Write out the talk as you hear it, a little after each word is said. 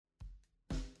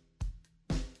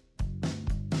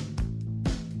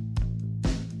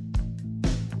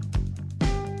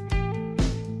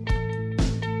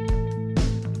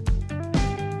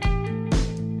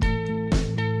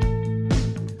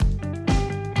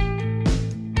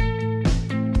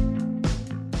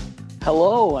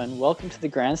Hello and welcome to the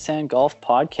Grandstand Golf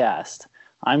Podcast.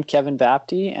 I'm Kevin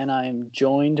Bapty and I'm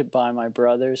joined by my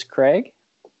brothers Craig.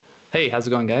 Hey, how's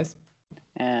it going, guys?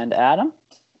 And Adam.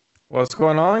 What's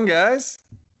going on, guys?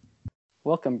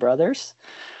 Welcome, brothers.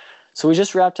 So we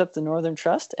just wrapped up the Northern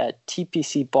Trust at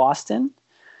TPC Boston.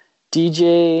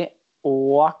 DJ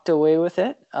walked away with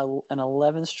it, an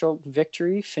 11-stroke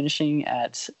victory, finishing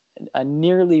at a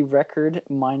nearly record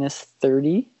minus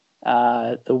 30.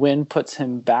 The win puts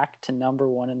him back to number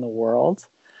one in the world.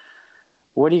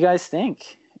 What do you guys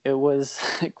think? It was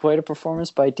quite a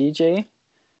performance by DJ.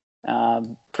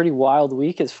 Pretty wild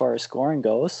week as far as scoring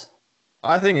goes.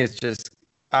 I think it's just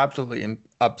absolutely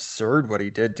absurd what he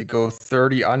did to go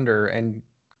 30 under and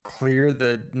clear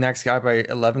the next guy by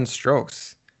 11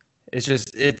 strokes.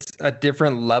 It's a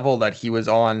different level that he was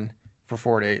on for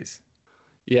 4 days.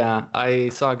 Yeah, I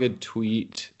saw a good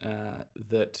tweet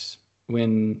that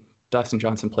when Dustin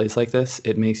Johnson plays like this,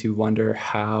 it makes you wonder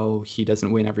how he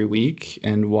doesn't win every week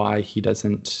and why is he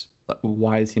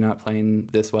not playing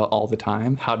this well all the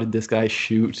time? How did this guy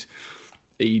shoot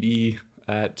 80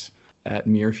 at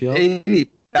Muirfield? 80,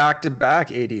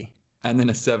 back-to-back 80. And then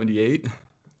a 78?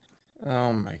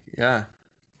 Oh my, yeah.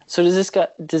 So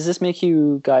does this make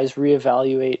you guys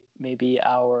reevaluate maybe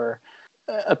our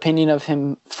opinion of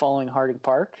him following Harding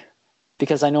Park?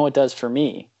 Because I know it does for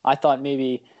me. I thought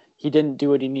maybe he didn't do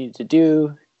what he needed to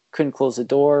do, couldn't close the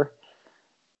door.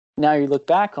 Now you look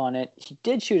back on it, he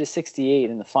did shoot a 68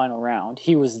 in the final round.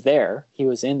 He was there. He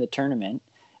was in the tournament.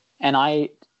 And I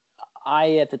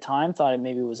at the time thought it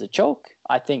maybe was a choke.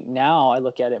 I think now I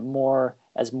look at it more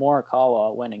as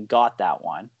Morikawa went and got that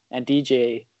one. And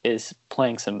DJ is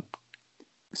playing some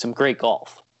great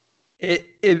golf.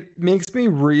 It makes me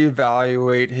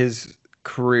reevaluate his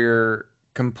career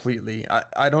completely.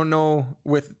 I don't know,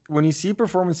 when you see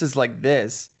performances like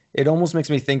this, it almost makes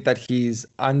me think that he's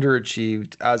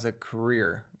underachieved as a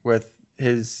career with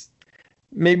his,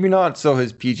 maybe not so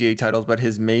his PGA titles, but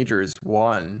his majors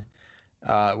won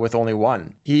with only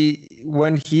one.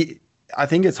 I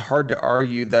think it's hard to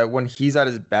argue that when he's at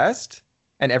his best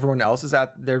and everyone else is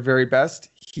at their very best,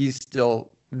 he's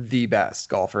still the best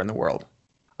golfer in the world.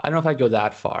 I don't know if I'd go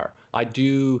that far.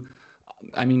 To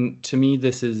me,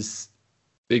 this is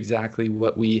exactly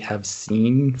what we have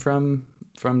seen from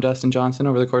Dustin Johnson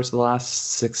over the course of the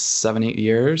last 6, 7, 8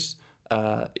 years.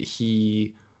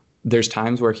 There's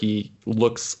times where he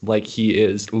looks like he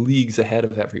is leagues ahead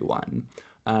of everyone.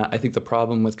 I think the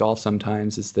problem with golf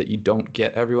sometimes is that you don't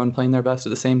get everyone playing their best at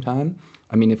the same time.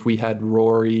 I mean, if we had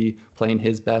Rory playing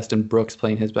his best and Brooks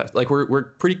playing his best, like we're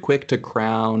pretty quick to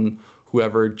crown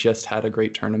whoever just had a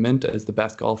great tournament as the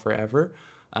best golfer ever.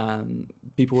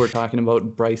 People were talking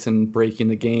about Bryson breaking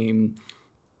the game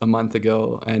a month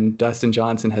ago, and Dustin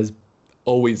Johnson has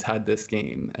always had this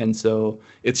game. And so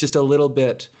it's just a little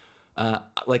bit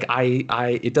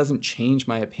it doesn't change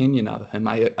my opinion of him.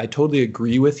 I totally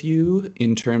agree with you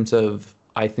in terms of,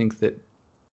 I think that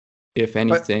if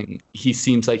anything, he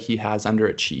seems like he has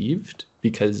underachieved,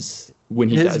 because when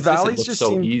he does this, it looks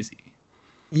so easy.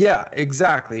 Yeah,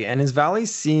 exactly. And his valleys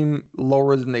seem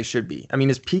lower than they should be. I mean,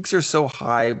 his peaks are so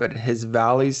high, but his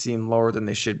valleys seem lower than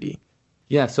they should be.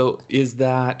 Yeah, so is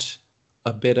that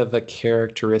a bit of a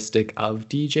characteristic of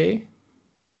DJ?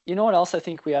 You know what else I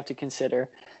think we have to consider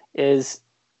is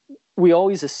we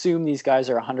always assume these guys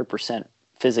are 100%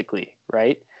 physically,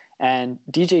 right? And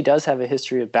DJ does have a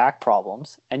history of back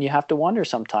problems, and you have to wonder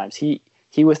sometimes. He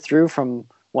withdrew from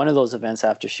one of those events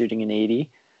after shooting an 80.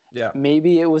 Yeah.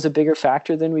 Maybe it was a bigger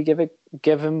factor than we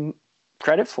give him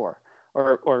credit for,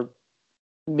 or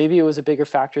maybe it was a bigger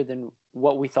factor than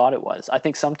what we thought it was. I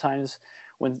think sometimes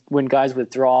when guys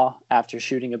withdraw after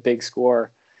shooting a big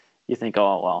score, you think,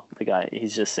 oh well, the guy,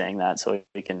 he's just saying that so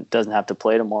he doesn't have to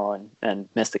play tomorrow and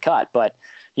miss the cut. But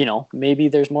maybe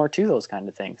there's more to those kind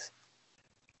of things.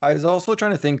 I was also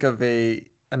trying to think of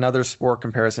another sport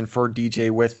comparison for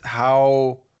DJ with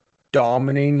how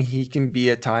dominating he can be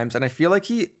at times. And I feel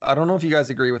like I don't know if you guys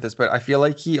agree with this, but I feel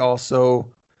like he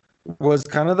also was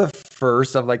kind of the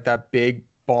first of like that big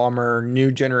bomber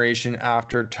new generation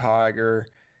after Tiger,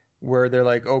 where they're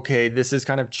like, okay, this is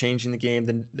kind of changing the game.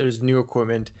 Then there's new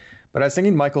equipment. But I was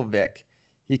thinking Michael Vick.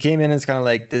 He came in as kind of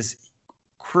like this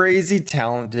crazy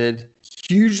talented,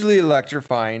 hugely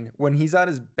electrifying. When he's at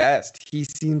his best, he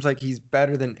seems like he's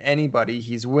better than anybody.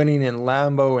 He's winning in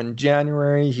Lambeau in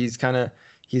January. He's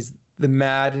the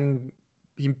Madden.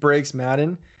 He breaks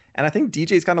Madden. And I think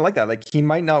DJ's kind of like that. Like, he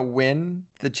might not win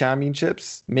the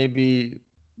championships, maybe,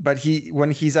 but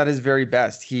when he's at his very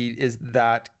best, he is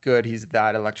that good. He's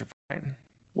that electrifying.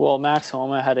 Well, Max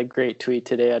Homa had a great tweet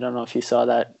today. I don't know if you saw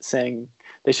that, saying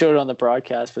they showed it on the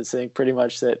broadcast, but saying pretty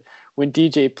much that when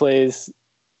DJ plays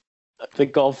the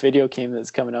golf video game that's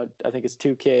coming out, I think it's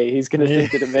 2K, he's going to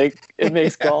think that it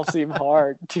makes golf seem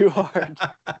too hard.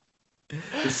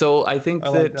 So I think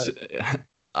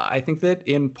I think that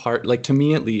in part, like to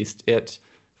me at least, it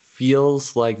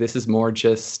feels like this is more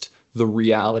just the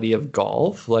reality of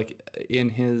golf. Like in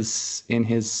his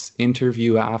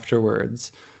interview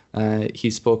afterwards, he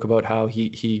spoke about how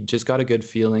he just got a good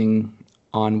feeling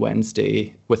on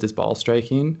Wednesday with his ball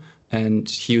striking, and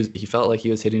he felt like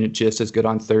he was hitting it just as good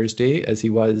on Thursday as he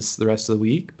was the rest of the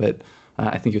week. But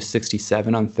I think he was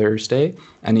 67 on Thursday,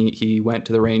 and he went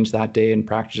to the range that day and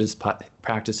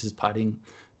practiced his putting.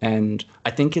 And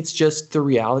I think it's just the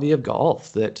reality of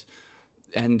golf that,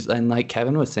 and like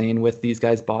Kevin was saying with these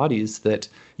guys' bodies, that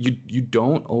you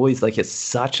don't always, like, it's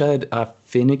such a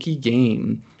finicky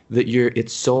game that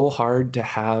it's so hard to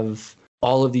have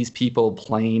all of these people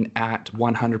playing at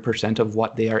 100% of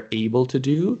what they are able to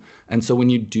do. And so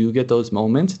when you do get those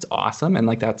moments, it's awesome. And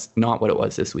like, that's not what it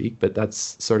was this week, but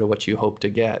that's sort of what you hope to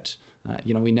get.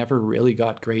 We never really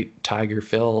got great Tiger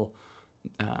Phil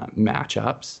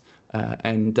matchups.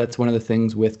 And that's one of the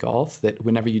things with golf, that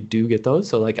whenever you do get those,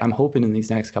 so like I'm hoping in these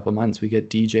next couple of months we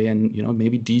get DJ and,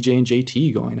 maybe DJ and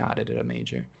JT going at it at a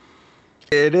major.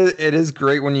 It is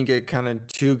great when you get kind of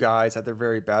two guys at their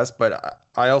very best, but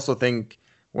I also think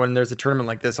when there's a tournament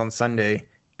like this on Sunday,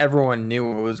 everyone knew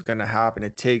what was going to happen.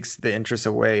 It takes the interest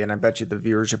away, and I bet you the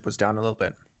viewership was down a little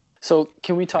bit. So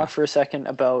can we talk for a second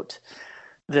about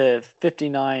the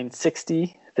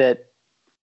 59-60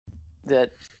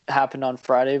 that happened on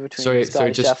Friday between Scott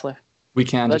and Scheffler? We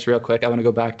can just real quick. I want to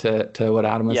go back to what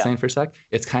Adam was saying for a sec.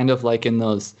 It's kind of like in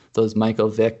those Michael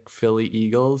Vick Philly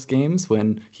Eagles games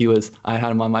when I had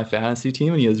him on my fantasy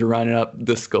team and he was running up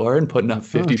the score and putting up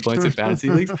 50 points in fantasy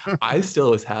leagues. I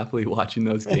still was happily watching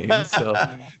those games. So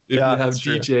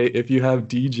if you have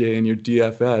DJ in your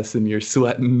DFS and you're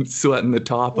sweating the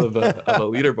top of a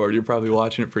leaderboard, you're probably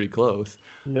watching it pretty close.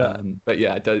 Yeah. But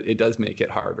yeah, it does make it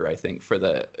harder, I think, for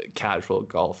the casual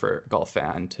golf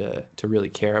fan to really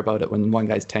care about it when one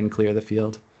guy's 10 clear of the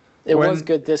field. It was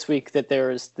good this week that they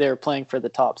were playing for the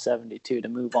top 72 to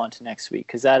move on to next week,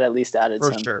 because that at least added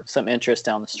some interest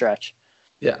down the stretch.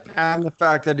 Yeah, and the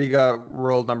fact that he got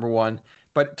world number one.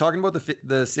 But talking about the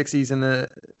 60s and the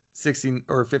 60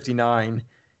 or 59,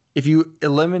 if you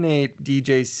eliminate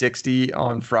DJ 60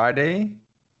 on Friday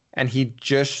and he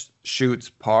just shoots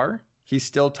par, he's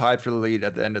still tied for the lead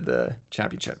at the end of the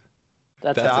championship.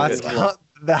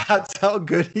 That's how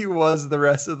good he was the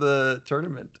rest of the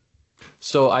tournament.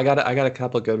 So I got a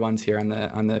couple of good ones here on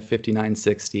the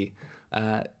 59-60.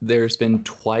 There's been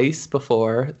twice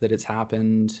before that it's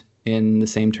happened in the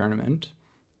same tournament.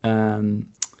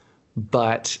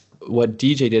 But what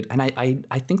DJ did, and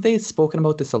I think they had spoken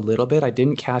about this a little bit. I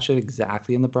didn't catch it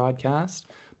exactly in the broadcast,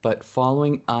 but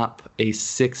following up a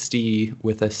 60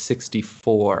 with a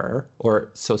 64,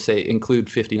 or so say include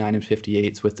 59 and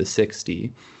 58s with the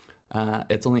 60,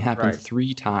 it's only happened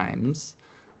 3 times,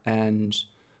 and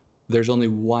there's only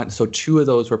one. So 2 of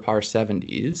those were par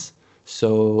 70s.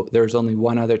 So there was only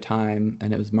one other time,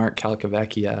 and it was Mark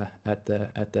Calcavecchia at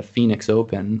the Phoenix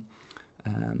Open,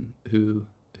 who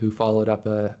followed up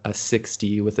a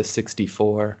 60 with a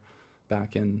 64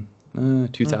 back in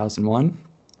 2001.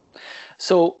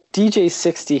 So DJ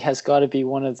 60 has got to be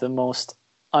one of the most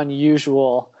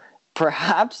unusual,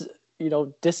 perhaps,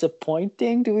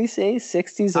 disappointing, do we say,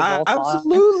 60s of all time?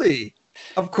 Absolutely.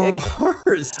 Of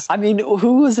course. I mean,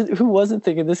 who wasn't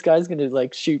thinking this guy's going to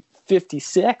shoot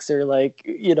 56 or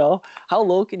how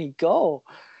low can he go?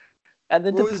 And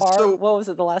then what was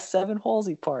it? The last 7 holes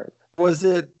he parred.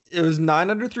 It was 9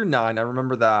 under through 9. I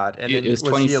remember that. And it was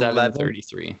 27,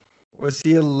 33. Was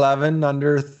he 11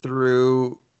 under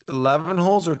through 11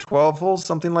 holes or 12 holes,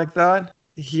 something like that?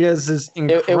 He has this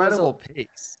incredible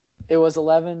pace. It was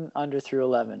 11 under through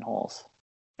 11 holes.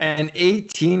 And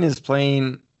 18 is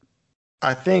playing,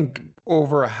 I think,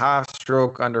 over a half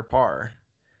stroke under par.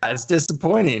 That's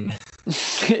disappointing.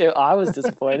 I was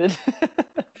disappointed.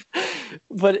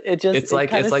 But it's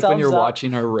like when you're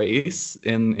watching a race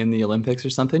in the Olympics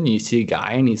or something, you see a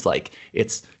guy and he's like,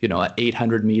 it's, an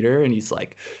 800 meter and he's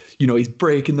like, he's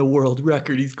breaking the world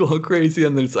record. He's going crazy.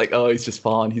 And then it's like, oh, he's just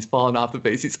falling. He's falling off the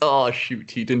base. Oh,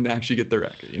 shoot. He didn't actually get the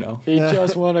record, He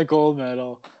just won a gold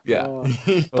medal. Yeah.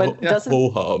 But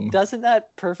doesn't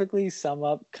that perfectly sum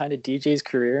up kind of DJ's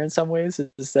career in some ways?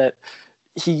 Is that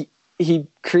he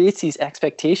creates these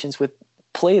expectations with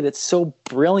play that's so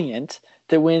brilliant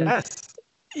that when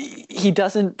he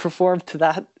doesn't perform to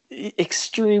that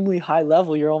extremely high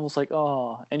level, you're almost like,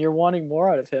 oh, and you're wanting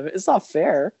more out of him. It's not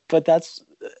fair, but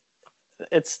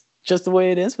it's just the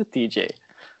way it is with DJ.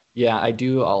 Yeah, I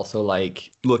do also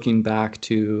like looking back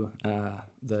to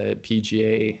the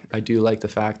PGA. I do like the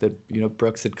fact that,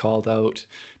 Brooks had called out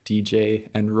DJ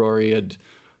and Rory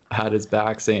had his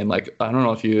back saying, like, I don't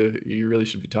know if you really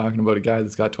should be talking about a guy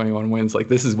that's got 21 wins. Like,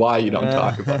 this is why you don't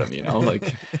talk about him,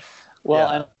 like. Well,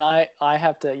 yeah. And I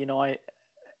have to,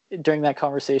 during that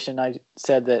conversation, I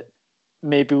said that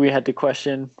maybe we had to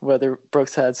question whether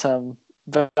Brooks had some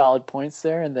valid points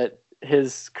there, and that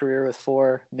his career with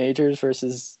 4 majors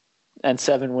and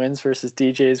 7 wins versus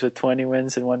DJ's with 20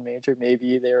 wins and 1 major,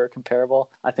 maybe they were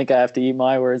comparable. I think I have to eat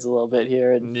my words a little bit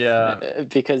here,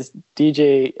 because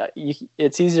DJ,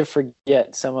 it's easy to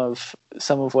forget some of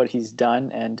what he's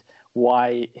done and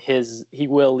why he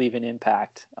will leave an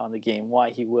impact on the game,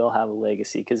 why he will have a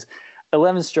legacy. Because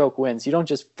 11-stroke wins, you don't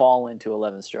just fall into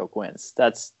 11-stroke wins.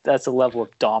 That's a level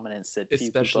of dominance that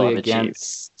especially people have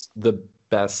against achieved. The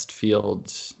best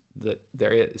fields that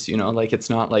there is, like, it's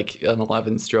not like an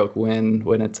 11-stroke win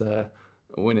when it's a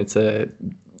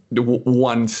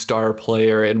 1-star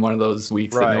player in one of those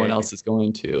weeks that no one else is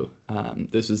going to.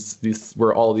 These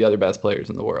were all the other best players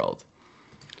in the world.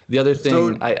 The other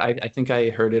thing, I think I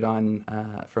heard it on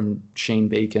from Shane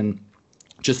Bacon,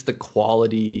 just the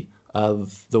quality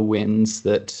of the wins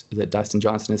that Dustin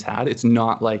Johnson has had. It's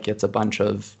not like it's a bunch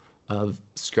of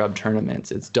scrub tournaments.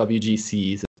 It's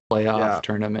WGCs, playoff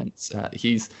tournaments.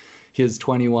 His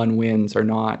 21 wins are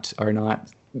not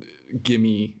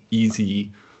gimme easy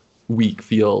weak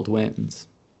field wins.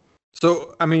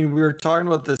 So, I mean, we were talking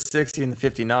about the 60 and the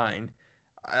 59.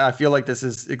 I feel like this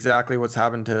is exactly what's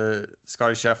happened to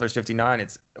Scottie Scheffler's 59.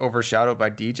 It's overshadowed by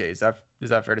DJ. Is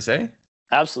that fair to say?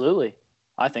 Absolutely.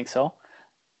 I think so.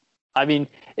 I mean,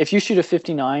 if you shoot a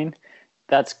 59,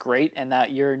 that's great, and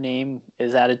that your name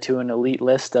is added to an elite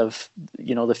list of,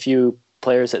 the few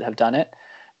players that have done it.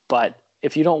 But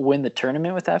if you don't win the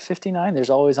tournament with that 59, there's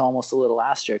always almost a little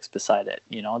asterisk beside it,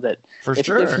 that for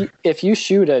sure. If you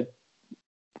shoot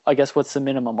I guess what's the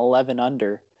minimum, 11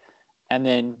 under, and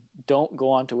then don't go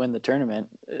on to win the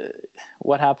tournament,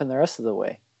 what happened the rest of the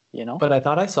way? But I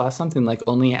thought I saw something like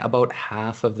only about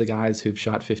half of the guys who've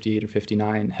shot 58 or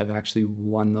 59 have actually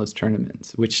won those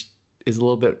tournaments, which is a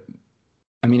little bit.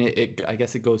 I mean, I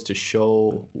guess it goes to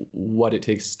show what it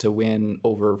takes to win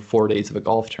over 4 days of a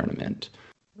golf tournament.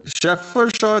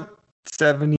 Scheffler shot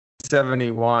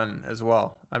 70-71 as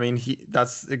well. I mean,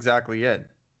 that's exactly it.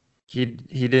 He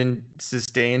didn't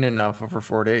sustain enough over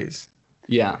 4 days.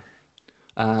 Yeah.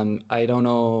 I don't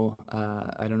know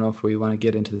if we want to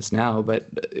get into this now, but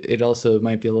it also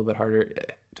might be a little bit harder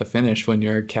to finish when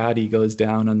your caddy goes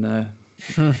down on the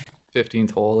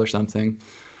 15th hole or something.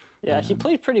 Yeah, he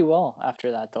played pretty well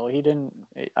after that, though.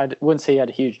 I wouldn't say he had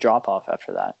a huge drop off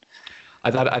after that.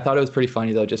 I thought it was pretty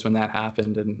funny though, just when that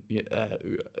happened, and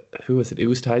who was it?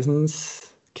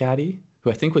 Oosthuizen's caddy, who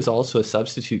I think was also a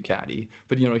substitute caddy,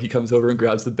 but he comes over and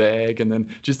grabs the bag, and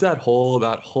then just that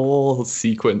whole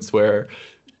sequence where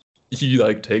he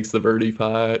like takes the birdie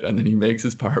putt and then he makes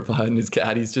his par putt and his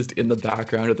caddy's just in the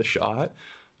background of the shot.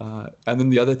 And then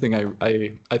the other thing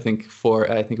I think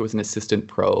it was an assistant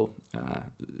pro,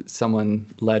 someone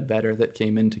led better that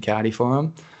came in to caddy for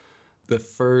him.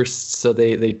 So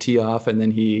they tee off and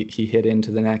then he hit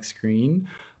into the next green,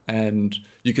 and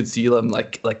you could see them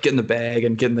like getting the bag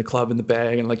and getting the club in the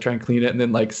bag and like trying to clean it, and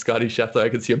then like Scottie Scheffler, I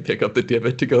could see him pick up the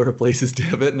divot to go replace his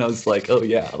divot, and I was like, oh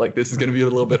yeah, like this is going to be a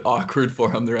little bit awkward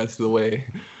for him the rest of the way.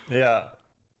 Yeah.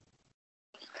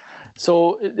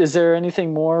 So is there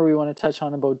anything more we want to touch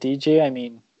on about DJ? I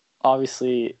mean,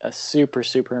 obviously a super,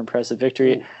 super impressive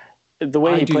victory. The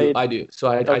way he played. I do. So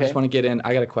I just want to get in.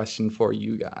 I got a question for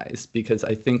you guys, because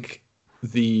I think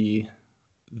the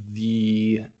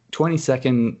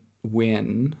 22nd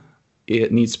win,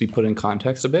 it needs to be put in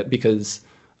context a bit, because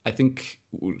I think,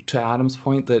 to Adam's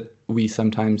point, that we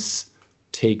sometimes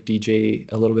take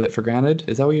DJ a little bit for granted.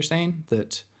 Is that what you're saying?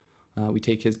 That we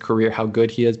take his career, how good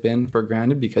he has been, for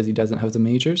granted because he doesn't have the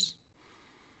majors?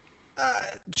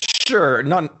 Sure,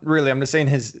 not really. I'm just saying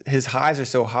his highs are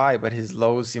so high, but his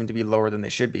lows seem to be lower than they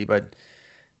should be. But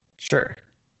sure.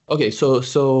 Okay,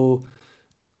 so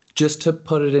just to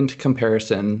put it into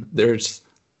comparison, there's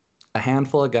a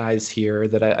handful of guys here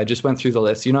that I just went through the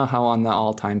list. You know how on the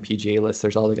all-time PGA list,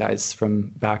 there's all the guys from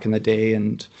back in the day,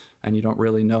 and you don't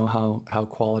really know how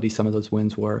quality some of those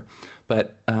wins were.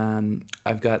 But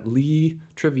I've got Lee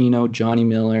Trevino, Johnny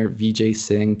Miller, Vijay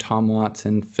Singh, Tom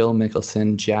Watson, Phil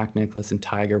Mickelson, Jack Nicklaus, and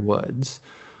Tiger Woods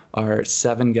are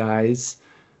 7 guys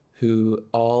who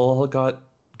all got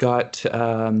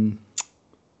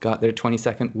got their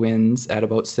 22nd wins at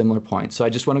about similar points. So I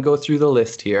just want to go through the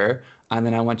list here, and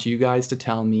then I want you guys to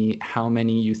tell me how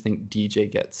many you think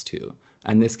DJ gets to.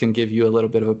 And this can give you a little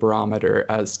bit of a barometer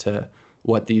as to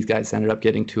what these guys ended up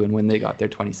getting to and when they got their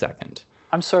 22nd.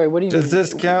 I'm sorry, what do you mean? Does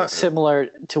this count? Similar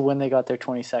to when they got their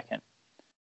 22nd.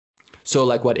 So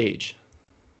like what age?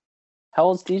 How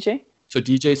old's DJ? So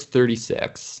DJ's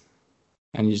 36,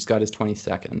 and he just got his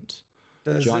 22nd.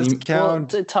 Does this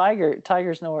count? Well,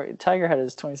 Tiger's nowhere. Tiger had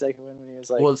his 22nd win when he was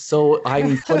like. Well, so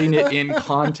I'm putting it in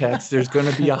context. There's going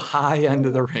to be a high end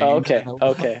of the range.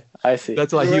 Okay, I see.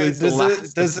 That's why he was the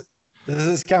last. Does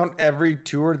this count every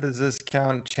tour? Does this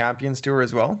count Champions Tour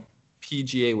as well?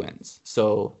 PGA wins.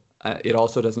 So it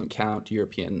also doesn't count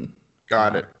European.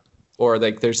 Got it. Or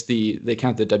like they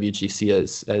count the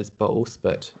WGC as both,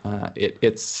 but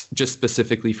it's just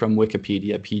specifically from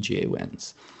Wikipedia PGA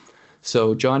wins.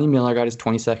 So Johnny Miller got his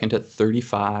 22nd at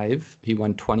 35. He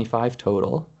won 25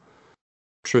 total.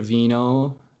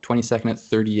 Trevino, 22nd at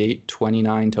 38,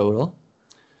 29 total.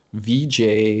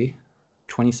 VJ,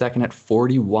 22nd at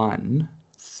 41,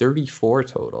 34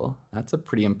 total. That's a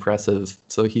pretty impressive.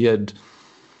 So he had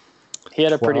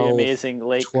a pretty amazing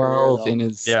late 12 career, in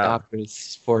his after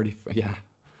his 40. Yeah.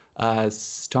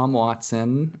 Tom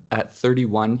Watson at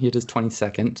 31, he had his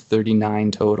 22nd, 39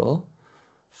 total.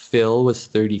 Phil was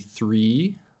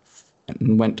 33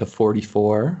 and went to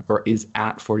 44, or is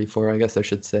at 44, I guess I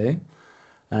should say.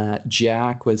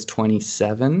 Jack was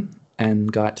 27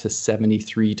 and got to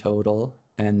 73 total.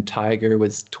 And Tiger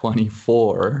was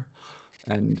 24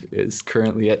 and is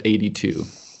currently at 82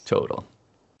 total.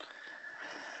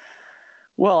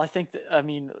 Well, I think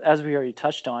as we already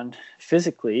touched on,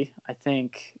 physically, I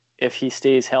think if he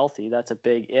stays healthy, that's a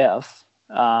big if.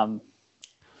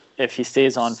 If he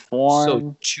stays on form.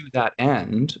 So to that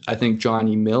end, I think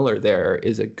Johnny Miller there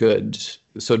is a good.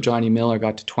 So Johnny Miller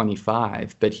got to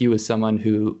 25, but he was someone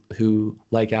who,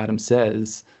 like Adam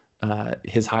says,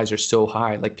 his highs are so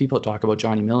high. Like people talk about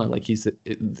Johnny Miller like he's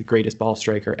the greatest ball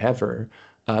striker ever,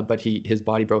 but his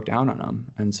body broke down on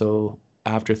him, and so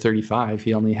after 35,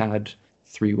 he only had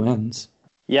 3 wins.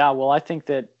 Yeah, well, I think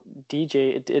that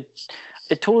DJ,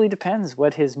 it totally depends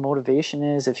what his motivation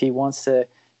is. If he wants to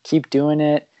keep doing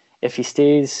it, if he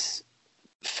stays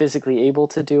physically able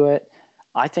to do it,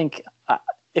 I think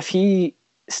if he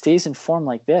stays in form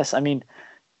like this,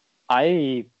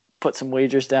 I put some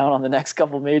wagers down on the next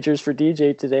couple majors for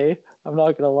DJ today. I'm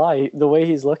not going to lie. The way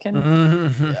he's looking,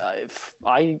 I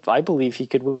believe he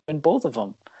could win both of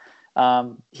them.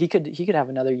 He could have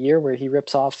another year where he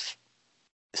rips off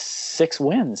 7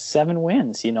 wins,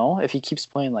 if he keeps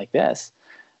playing like this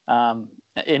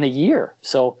in a year.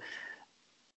 So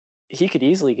he could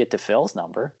easily get to Phil's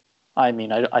number. I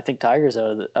think Tiger's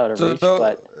out of reach,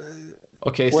 but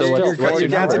okay. So what's your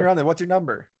number? What's your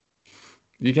number?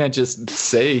 You can't just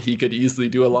say he could easily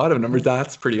do a lot of numbers.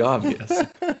 That's pretty obvious.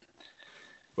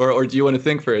 or do you want to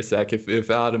think for a sec? If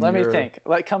Adam, let me think.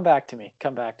 Come back to me.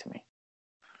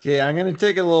 Okay, I'm going to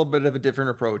take a little bit of a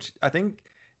different approach. I think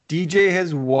DJ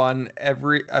has won a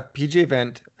PGA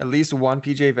event, at least one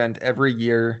PGA event every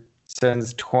year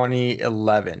since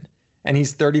 2011. And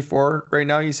he's 34 right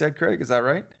now, you said, Craig? Is that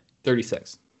right?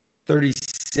 36.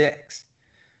 36.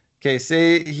 Okay,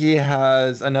 say he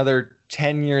has another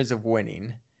 10 years of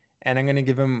winning, and I'm going to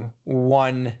give him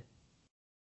 1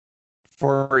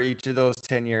 for each of those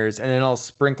 10 years, and then I'll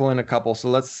sprinkle in a couple. So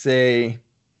let's say...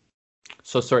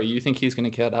 So, sorry, you think he's going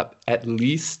to get up at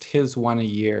least his 1 a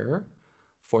year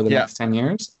for the next 10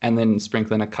 years, and then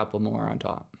sprinkle in a couple more on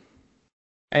top?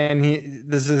 And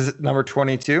this is number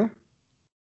 22?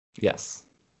 Yes.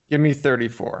 Give me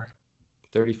 34.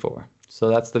 34. So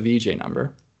that's the VJ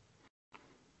number.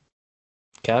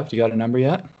 Kev, you got a number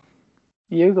yet?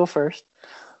 You go first.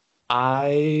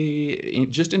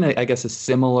 Just in I guess a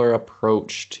similar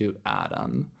approach to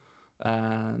Adam.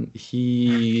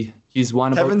 He's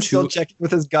won about Kevin's still checking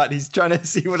with his gut. He's trying to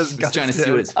see what his gut says. He's trying to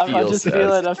see what his feel I'm just says.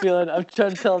 feeling. I'm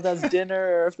trying to tell if that's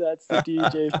dinner or if that's the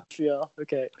DJ feel.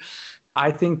 Okay.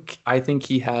 I think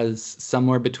he has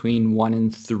somewhere between 1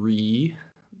 and 3,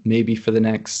 maybe for the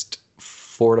next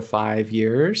 4 to 5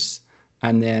 years,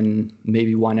 and then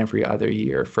maybe 1 every other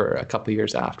year for a couple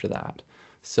years after that.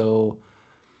 So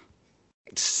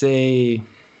say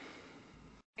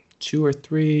 2 or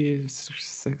 3,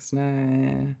 6,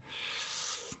 9.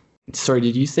 Sorry,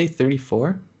 did you say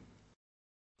 34?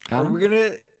 Are we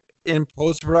gonna, in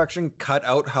post-production, cut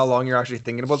out how long you're actually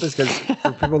thinking about this? Because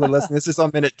for people that listen, this is on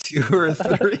minute 2 or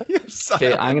 3.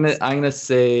 Okay, I'm gonna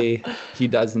say he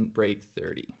doesn't break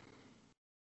 30.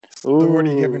 So what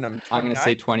are you giving him? 29? I'm gonna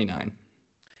say 29.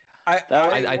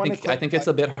 I think it's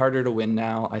a bit harder to win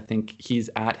now. I think he's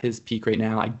at his peak right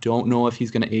now. I don't know if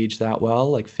he's going to age that well,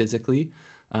 like physically.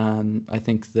 I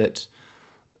think that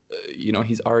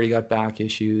he's already got back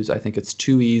issues. I think it's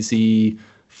too easy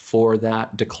for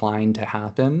that decline to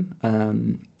happen.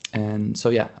 And so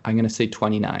yeah, I'm going to say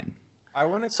 29. I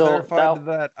want to clarify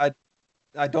that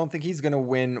I don't think he's going to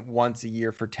win once a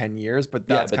year for 10 years, but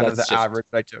that's kind of the average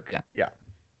I took. Yeah.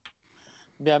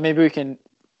 Yeah, maybe we can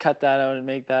cut that out and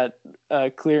make that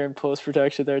clear in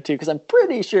post-production there too, because I'm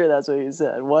pretty sure that's what you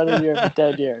said. 1 a year for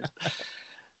 10 years.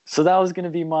 So that was going to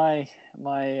be my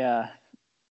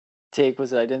take,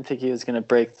 was that I didn't think he was going to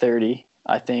break 30.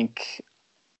 I think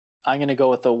I'm going to go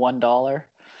with the $1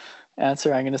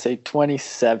 answer. I'm going to say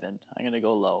 27. I'm going to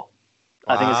go low.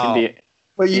 Wow. I think it's going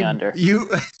to be under.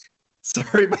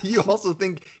 Sorry, but you also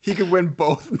think he could win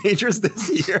both majors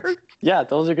this year? Yeah,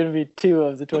 those are going to be 2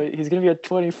 of the 20. He's going to be at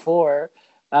 24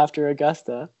 after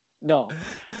Augusta. No,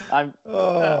 I'm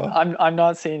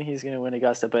not saying he's going to win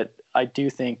Augusta, but I do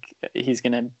think he's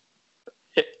going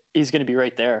to be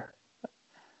right there.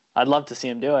 I'd love to see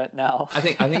him do it now. I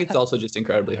think it's also just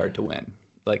incredibly hard to win.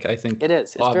 Like, I think it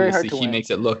is. It's very hard to win. He makes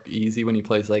it look easy when he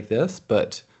plays like this,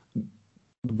 but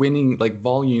winning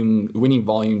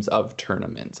volumes of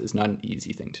tournaments is not an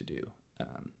easy thing to do.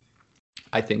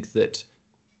 I think that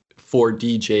for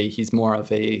DJ, he's more of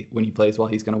when he plays well,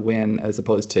 he's going to win, as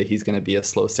opposed to he's going to be a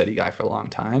slow, steady guy for a long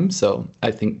time. So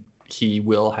I think he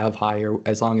will have higher,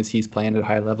 as long as he's playing at a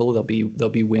high level, there'll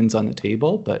be wins on the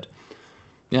table. But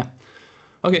yeah.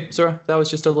 Okay, so that was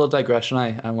just a little digression.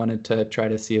 I wanted to try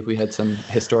to see if we had some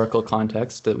historical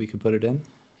context that we could put it in.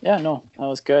 Yeah, no, that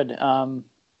was good.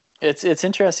 It's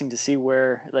interesting to see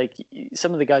where, like,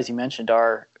 some of the guys you mentioned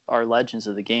are legends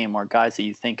of the game, or guys that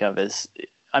you think of as,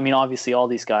 I mean, obviously all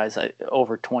these guys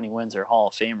over 20 wins are Hall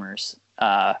of Famers,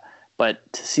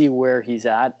 but to see where he's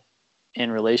at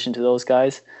in relation to those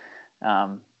guys,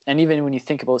 and even when you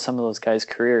think about some of those guys'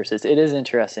 careers, it is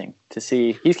interesting to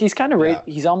see. He's kind of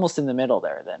he's almost in the middle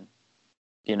there. Then,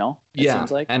 it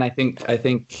seems like. And I think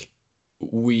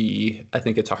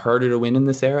it's harder to win in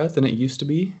this era than it used to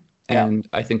be. And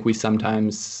I think we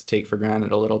sometimes take for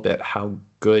granted a little bit how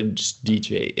good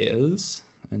DJ is.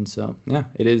 And so,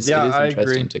 it is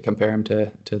interesting to compare him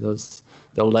to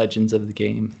the legends of the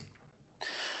game.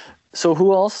 So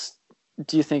who else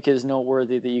do you think is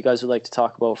noteworthy that you guys would like to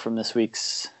talk about from this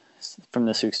week's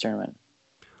tournament?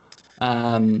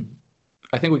 I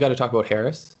think we got to talk about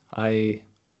Harris. I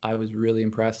was really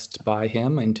impressed by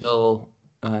him until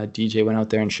DJ went out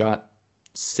there and shot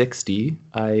 60.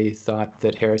 I thought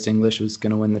that Harris English was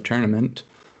going to win the tournament.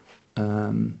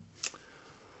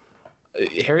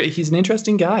 He's an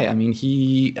interesting guy. I mean,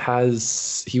 he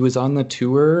was on the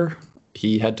tour.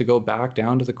 He had to go back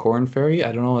down to the Corn Ferry.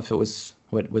 I don't know if it was,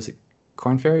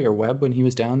 Corn Ferry or Webb when he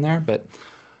was down there, but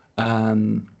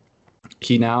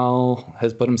he now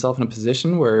has put himself in a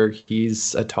position where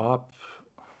he's a top.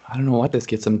 I don't know what this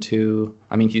gets him to.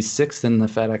 I mean, he's 6th in the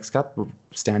FedEx Cup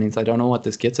standings. I don't know what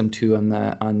this gets him to on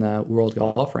the World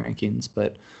Golf Rankings,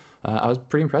 but I was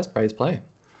pretty impressed by his play.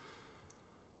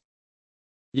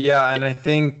 Yeah, and I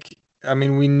think,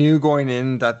 we knew going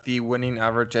in that the winning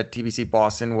average at TPC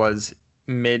Boston was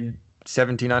mid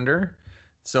 17 under.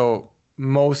 So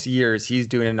most years he's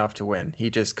doing enough to win. He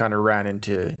just kind of ran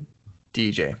into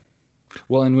DJ.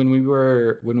 Well, and when we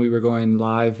were going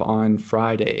live on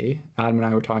Friday, Adam and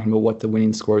I were talking about what the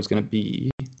winning score is going to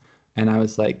be, and I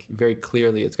was like, very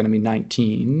clearly it's going to be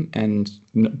 19, and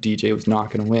DJ was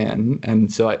not going to win,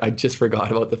 and so I just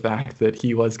forgot about the fact that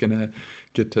he was going to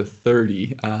get to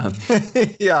 30.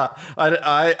 Yeah,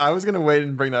 I was going to wait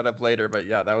and bring that up later, but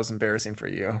yeah, that was embarrassing for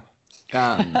you.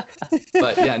 But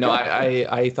yeah, no,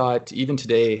 I thought even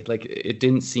today, like, it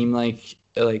didn't seem like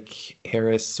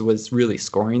Harris was really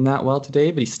scoring that well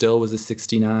today, but he still was a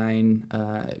 69.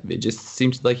 It just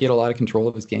seemed like he had a lot of control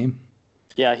of his game.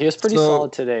 Yeah, he was pretty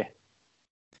solid today.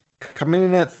 Coming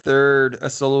in at third, a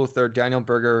solo third, Daniel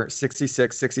Berger,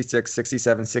 66, 66,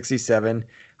 67, 67.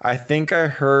 I think I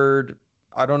heard,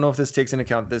 I don't know if this takes into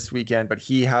account this weekend, but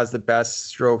he has the best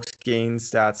strokes gain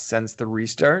stats since the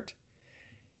restart.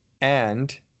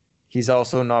 And he's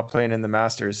also not playing in the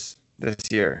Masters this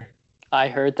year. I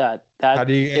heard that. How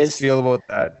do you guys feel about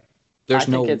that? There's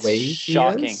no way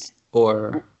shocking. He is,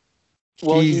 or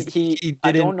he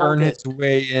didn't earn his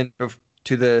way in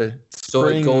to the so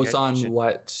it goes on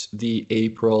what the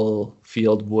April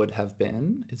field would have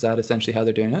been. Is that essentially how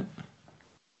they're doing it?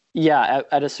 Yeah,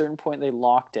 at a certain point they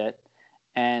locked it,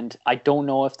 and I don't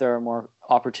know if there are more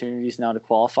opportunities now to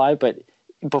qualify. But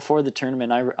before the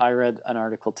tournament, I read an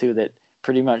article too that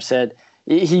pretty much said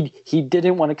he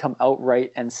didn't want to come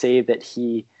outright and say that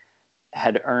he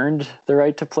had earned the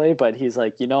right to play, but he's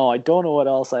like, I don't know what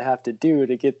else I have to do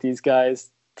to get these guys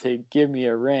to give me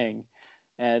a ring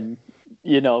and,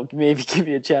 maybe give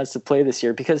me a chance to play this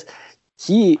year, because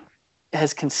he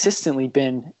has consistently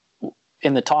been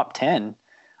in the top 10.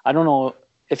 I don't know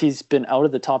if he's been out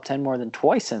of the top 10 more than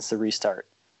twice since the restart.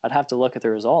 I'd have to look at the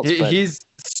results. He's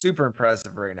super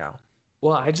impressive right now.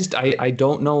 Well, I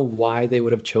don't know why they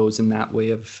would have chosen that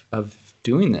way of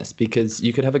doing this, because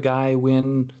you could have a guy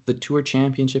win the Tour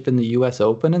Championship in the U.S.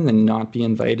 Open and then not be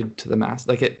invited to the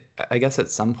Masters. I guess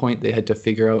at some point they had to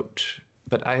figure out,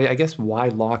 but I guess why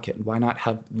lock it? Why not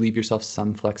leave yourself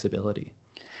some flexibility?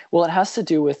 Well, it has to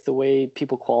do with the way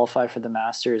people qualify for the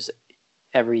Masters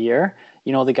every year.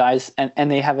 The guys,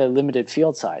 and they have a limited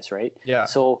field size, right? Yeah.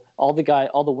 So all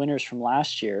the winners from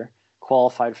last year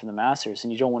qualified for the Masters,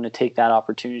 and you don't want to take that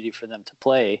opportunity for them to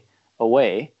play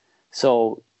away.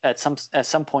 So at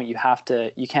some point you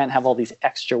can't have all these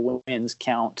extra wins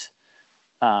count,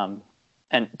 and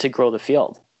to grow the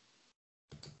field.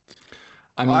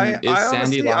 I mean, is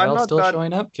Sandy Lyle still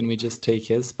showing up? Can we just take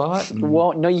his spot?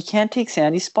 Well, no, you can't take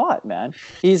Sandy's spot, man.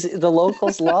 The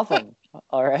locals love him.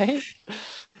 All right.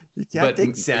 You can't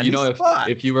take Sandy's spot.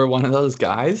 If you were one of those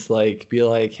guys, be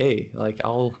like, hey,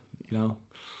 I'll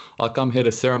come hit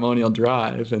a ceremonial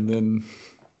drive, and then.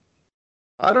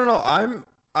 I don't know.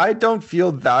 I don't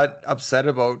feel that upset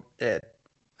about it.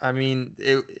 I mean,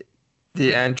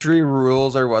 the entry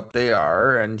rules are what they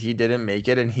are, and he didn't make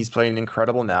it, and he's playing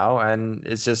incredible now, and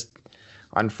it's just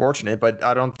unfortunate, but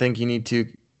I don't think you need to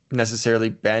necessarily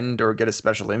bend or get a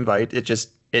special invite. It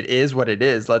is what it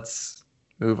is. Let's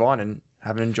move on and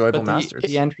have an enjoyable Masters.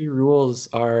 The entry rules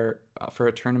are for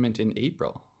a tournament in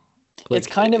April. It's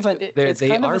kind of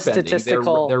a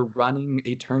statistical. They're running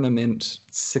a tournament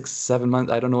 6-7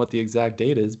 months. I don't know what the exact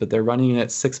date is, but they're running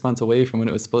it 6 months away from when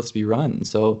it was supposed to be run.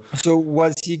 So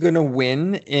was he going to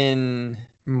win in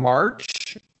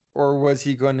March, or was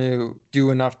he going to do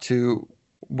enough to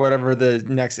whatever the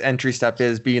next entry step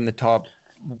is, be in the top?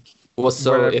 Well,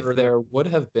 so if there would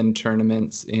have been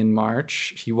tournaments in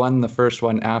March, he won the first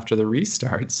one after the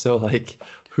restart. So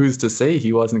who's to say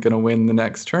he wasn't going to win the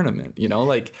next tournament?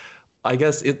 I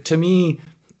guess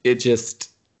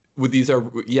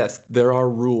there are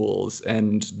rules,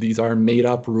 and these are made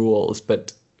up rules,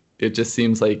 but it just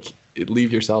seems like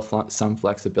leave yourself some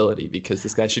flexibility, because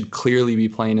this guy should clearly be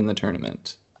playing in the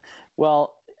tournament.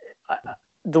 Well,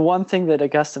 the one thing that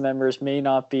Augusta members may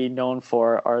not be known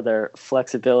for are their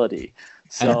flexibility.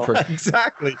 So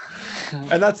exactly.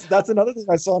 And that's another thing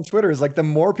I saw on Twitter is the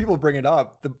more people bring it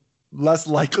up, the less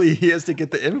likely he is to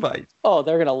get the invite. Oh,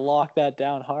 they're going to lock that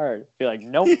down hard. Be like,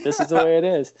 nope, this is the way it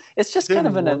is. It's just kind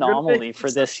of an anomaly for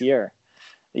this year.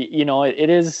 It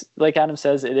is, like Adam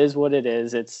says, it is what it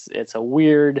is. It's a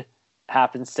weird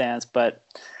happenstance, but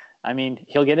I mean,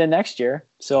 he'll get in next year.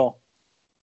 So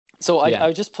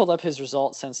I just pulled up his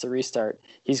results since the restart.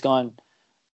 He's gone,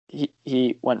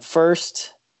 he went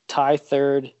first, tie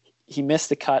third. He missed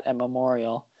the cut at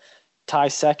Memorial, tie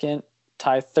second,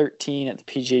 tie 13 at the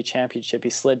PGA Championship. He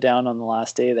slid down on the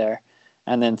last day there,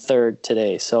 and then third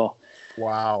today. So,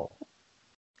 wow,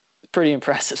 pretty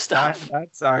impressive stuff.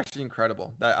 That's actually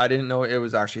incredible. I didn't know it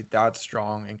was actually that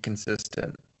strong and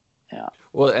consistent. Yeah.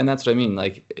 Well, and that's what I mean.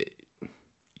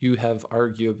 You have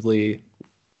arguably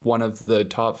one of the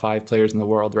top 5 players in the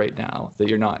world right now that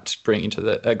you're not bringing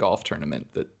to a golf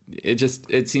tournament. That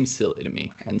it seems silly to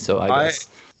me, and so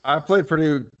I played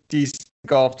pretty decent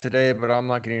golf today, but I'm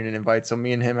not getting an invite. So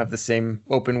me and him have the same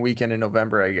open weekend in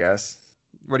November, I guess.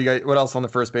 What else on the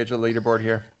first page of the leaderboard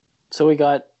here? So we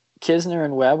got Kisner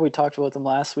and Webb. We talked about them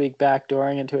last week,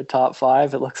 backdooring into a top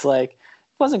 5. It looks like it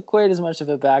wasn't quite as much of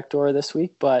a backdoor this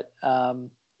week, but a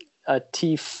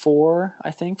T4, I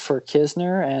think, for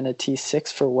Kisner and a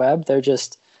T6 for Webb. They're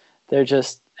just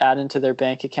adding to their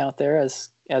bank account there, as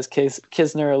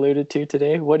Kisner alluded to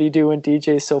today. What do you do when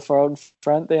DJ's so far out in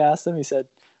front? They asked him. He said,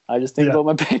 I just think about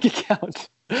my bank account.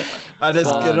 I just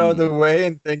get out of the way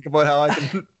and think about how I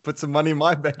can put some money in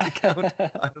my bank account.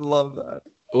 I love that.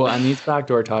 Well, and these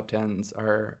backdoor top 10s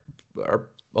are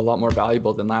a lot more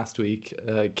valuable than last week.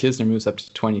 Kisner moves up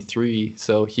to 23,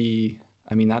 so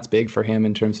that's big for him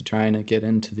in terms of trying to get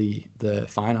into the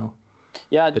final.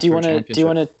 Yeah, do you want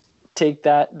to take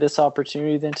this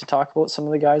opportunity then to talk about some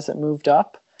of the guys that moved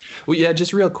up? Well, yeah,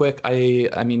 just real quick.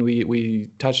 We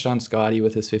touched on Scotty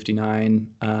with his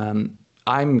 59.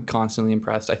 I'm constantly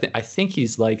impressed. I think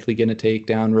he's likely going to take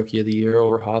down Rookie of the Year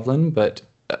over Hovland, but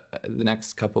the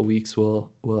next couple of weeks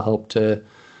will help to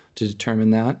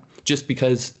determine that. Just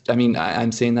because,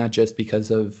 I'm saying that just because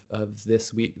of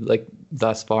this week,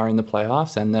 thus far in the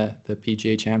playoffs, and the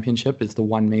PGA Championship is the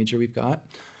one major we've got.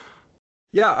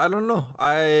 Yeah, I don't know.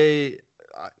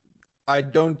 I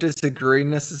don't disagree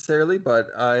necessarily, but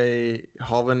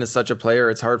Hovland is such a player.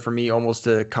 It's hard for me almost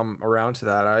to come around to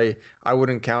that. I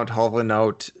wouldn't count Hovland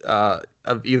out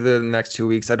of either of the next 2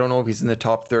 weeks. I don't know if he's in the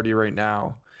top 30 right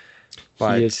now,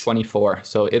 He is but 24,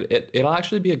 so it'll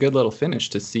actually be a good little finish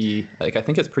to see. Like, I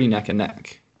think it's pretty neck and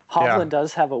neck. Hovland yeah.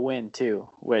 does have a win too,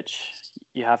 which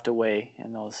you have to weigh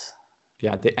in those.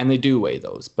 Yeah, they do weigh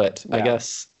those, but Yeah.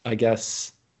 I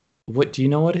guess. What do you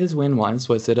know? What his win was?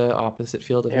 Was it a opposite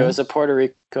field event? It was a Puerto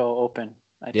Rico Open,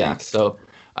 I Yeah, think. so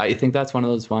I think that's one of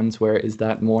those ones where is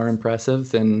that more impressive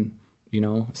than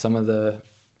some of the.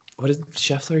 What did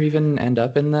Scheffler even end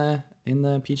up in the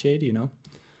PGA? Do you know?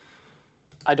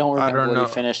 I don't I remember don't what know.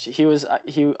 he finished. He was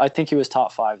I think he was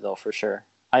top 5 though for sure.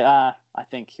 I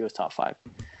think he was top 5.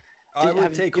 I would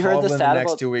Have take you heard the Hovland the stat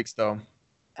next about- 2 weeks though.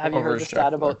 Have you over heard the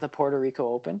stat Scheffler. about the Puerto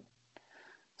Rico Open?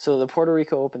 So the Puerto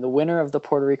Rico Open, the winner of the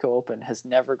Puerto Rico Open has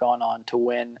never gone on to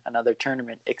win another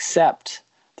tournament, except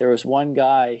there was one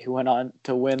guy who went on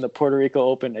to win the Puerto Rico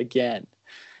Open again.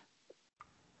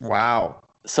 Wow,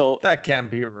 So that can't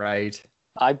be right.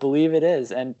 I believe it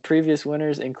is. And previous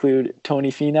winners include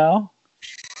Tony Finau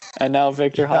and now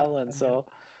Victor Hovland.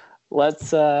 So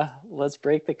let's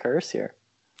break the curse here.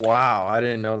 Wow, I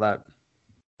didn't know that.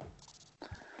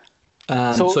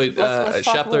 So let's talk about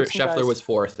some Scheffler guys. was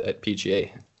 4th at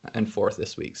PGA and 4th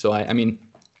this week. So I mean,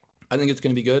 I think it's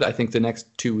going to be good. I think the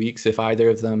next 2 weeks, if either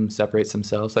of them separates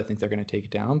themselves, I think they're going to take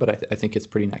it down. But I think it's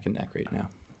pretty neck and neck right now.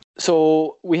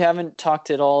 So we haven't talked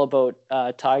at all about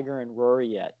Tiger and Rory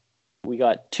yet. We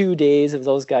got 2 days of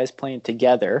those guys playing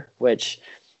together, which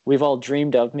we've all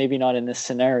dreamed of. Maybe not in this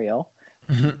scenario,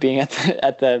 being at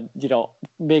the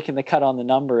making the cut on the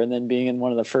number and then being in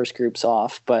one of the first groups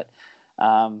off. But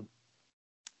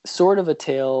sort of a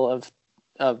tale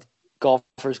of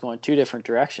golfers going 2 different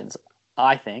directions.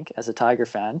 I think, as a Tiger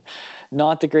fan,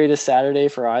 not the greatest Saturday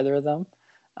for either of them.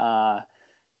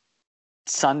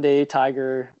 Sunday,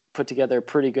 Tiger put together a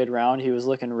pretty good round. He was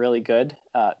looking really good.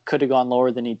 Could have gone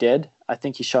lower than he did. I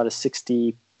think he shot a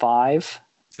 65.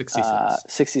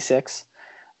 66. 66.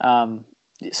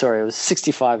 Sorry, it was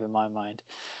 65 in my mind.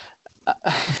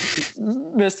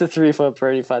 Missed a 3-foot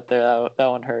birdie putt there. That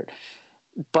one hurt.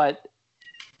 But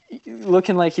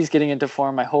looking like he's getting into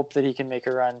form. I hope that he can make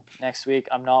a run next week.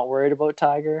 I'm not worried about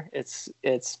Tiger. It's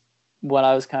what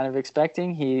I was kind of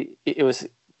expecting. It was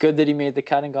good that he made the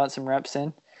cut and got some reps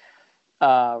in.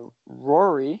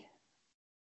 Rory,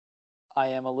 I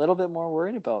am a little bit more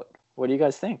worried about. What do you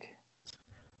guys think?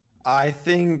 I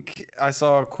think I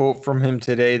saw a quote from him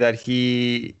today that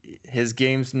his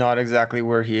game's not exactly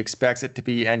where he expects it to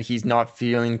be, and he's not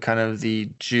feeling kind of the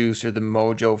juice or the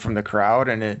mojo from the crowd,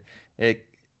 and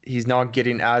he's not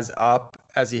getting as up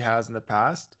as he has in the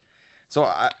past. So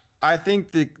I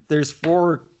think there's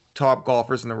 4 top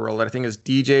golfers in the world. I think it's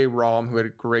DJ, Rahm, who had a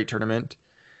great tournament,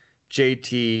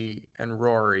 JT, and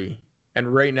Rory.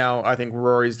 And right now, I think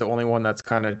Rory's the only one that's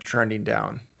kind of trending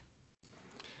down.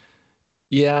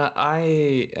 Yeah,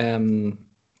 I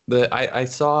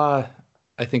saw,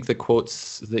 I think, the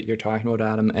quotes that you're talking about,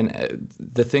 Adam, and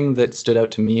the thing that stood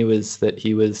out to me was that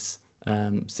he was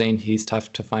saying he's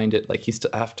tough to find it, like he's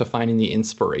tough to finding the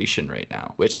inspiration right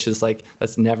now, which is like,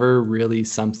 that's never really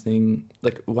something,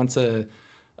 like once a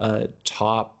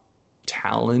top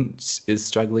talent is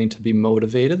struggling to be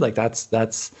motivated, like that's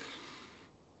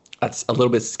a little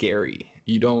bit scary.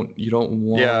 You don't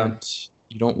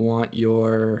want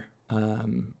your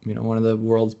one of the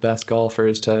world's best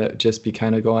golfers to just be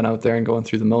kind of going out there and going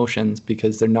through the motions,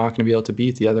 because they're not going to be able to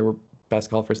beat the other best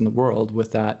golfers in the world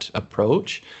with that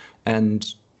approach.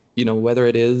 And whether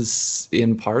it is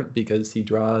in part because he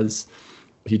draws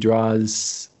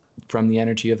from the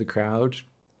energy of the crowd.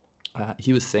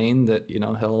 He was saying that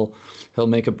he'll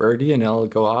make a birdie and he'll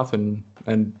go off and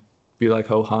be like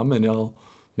ho hum, and he'll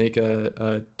make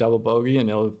a double bogey and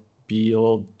he'll be a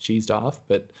little cheesed off,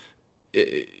 but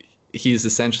he's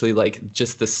essentially like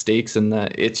just the stakes, and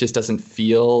it just doesn't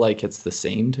feel like it's the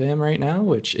same to him right now,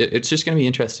 which it's just going to be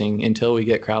interesting until we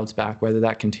get crowds back, whether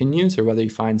that continues or whether he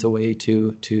finds a way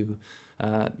to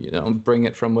bring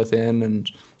it from within. And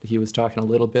he was talking a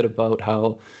little bit about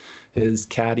how his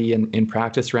caddy in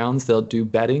practice rounds, they'll do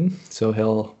betting.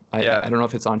 So I don't know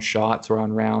if it's on shots or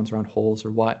on rounds or on holes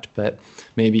or what, but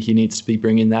maybe he needs to be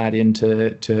bringing that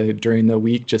into during the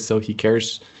week, just so he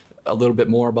cares a little bit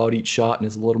more about each shot and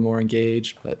is a little more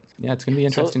engaged. But yeah, it's going to be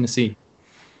interesting to see.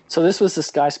 So this was the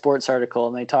Sky Sports article,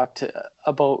 and they talked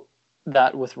about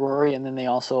that with Rory, and then they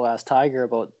also asked Tiger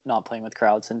about not playing with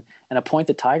crowds. And a point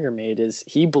that Tiger made is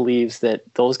he believes that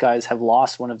those guys have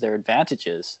lost one of their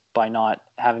advantages by not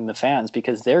having the fans,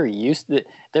 because they're used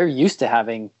to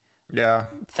having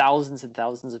thousands and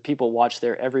thousands of people watch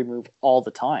their every move all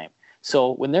the time.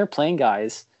 So when they're playing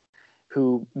guys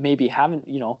who maybe haven't,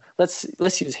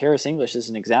 let's use Harris English as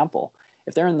an example.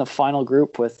 If they're in the final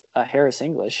group with a Harris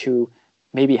English who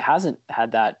maybe hasn't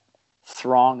had that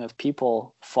throng of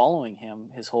people following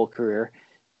him his whole career,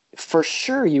 for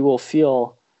sure you will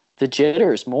feel the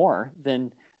jitters more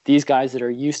than these guys that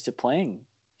are used to playing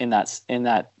in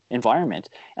that environment,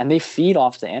 and they feed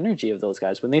off the energy of those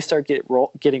guys. When they start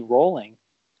getting rolling,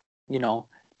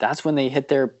 that's when they hit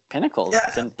their pinnacles.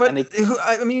 Yeah,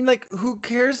 who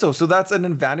cares though? So that's an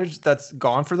advantage that's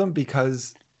gone for them,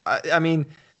 because I mean,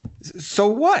 so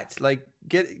what? Like,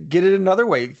 get it another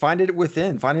way. Find it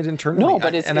within. Find it internally. No,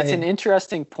 but it's an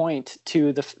interesting point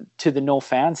to the no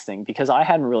fans thing, because I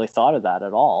hadn't really thought of that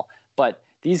at all. But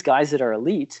these guys that are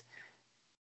elite,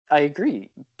 I agree,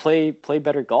 play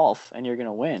better golf and you're going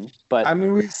to win. But I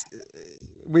mean,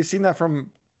 we've seen that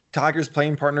from Tiger's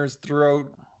playing partners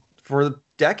throughout for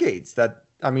decades. That,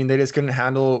 I mean, they just couldn't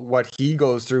handle what he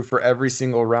goes through for every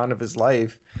single round of his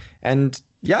life. And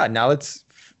yeah, now it's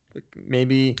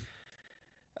maybe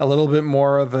a little bit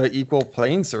more of an equal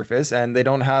playing surface, and they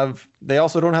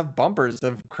also don't have bumpers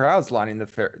of crowds lining the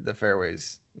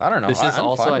fairways. I don't know.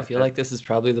 I feel like this is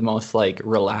probably the most like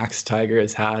relaxed Tiger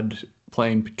has had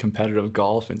playing competitive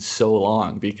golf in so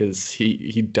long, because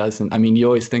he doesn't, I mean, you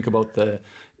always think about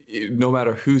no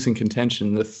matter who's in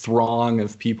contention, the throng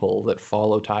of people that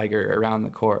follow Tiger around the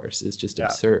course is just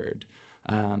absurd.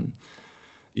 I'm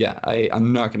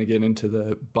not going to get into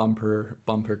the bumper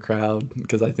crowd,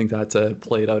 because I think that's a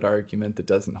played out argument that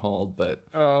doesn't hold. But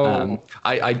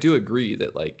I do agree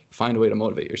that, like, find a way to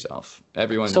motivate yourself.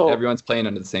 Everyone's playing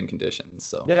under the same conditions,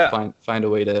 so find a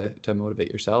way to motivate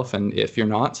yourself. And if you're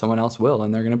not, someone else will,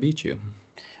 and they're going to beat you.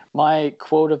 My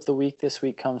quote of the week this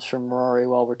week comes from Rory.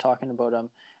 While we're talking about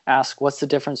him, ask what's the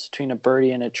difference between a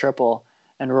birdie and a triple,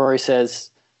 and Rory says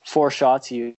 4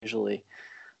 shots usually.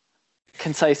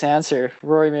 Concise answer.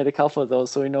 Rory made a couple of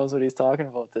those, so he knows what he's talking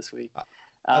about this week.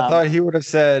 I thought he would have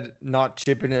said not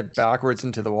chipping it backwards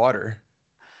into the water.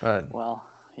 But well,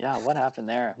 yeah, what happened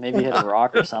there? Maybe hit a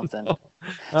rock or something.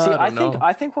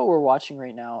 I think what we're watching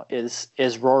right now is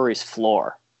Rory's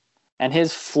floor, and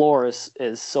his floor is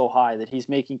so high that he's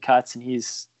making cuts and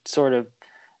he's sort of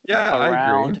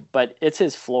around, but it's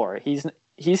his floor. He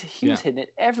was hitting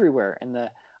it everywhere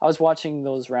I was watching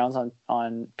those rounds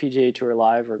on PGA Tour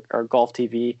Live or Golf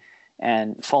TV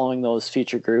and following those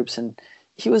feature groups, and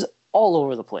he was all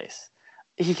over the place.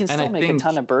 He can still make a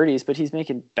ton of birdies, but he's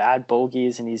making bad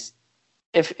bogeys, and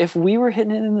if we were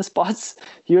hitting it in the spots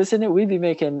he was hitting it, we'd be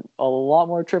making a lot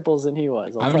more triples than he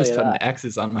was. I'm just putting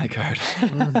X's on my card.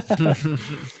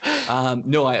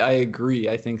 No, I agree.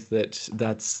 I think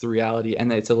that's the reality,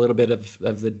 and it's a little bit of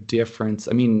the difference.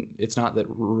 I mean, it's not that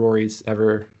Rory's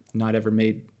not ever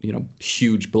made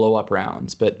huge blow up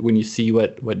rounds, but when you see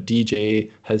what DJ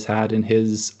has had in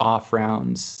his off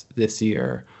rounds this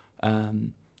year,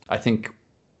 I think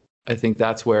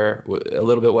that's where a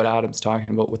little bit what Adam's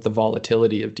talking about with the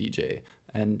volatility of DJ.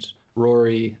 And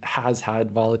Rory has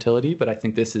had volatility, but I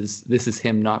think this is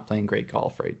him not playing great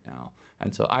golf right now.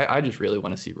 And so I just really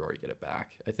want to see Rory get it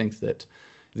back. I think that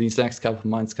these next couple of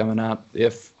months coming up,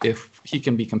 if he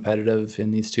can be competitive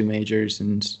in these 2 majors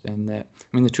and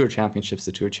the Tour Championship's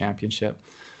the Tour Championship,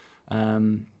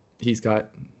 he's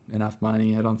got enough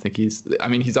money. I don't think he's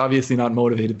obviously not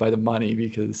motivated by the money,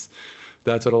 because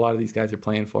that's what a lot of these guys are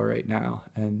playing for right now.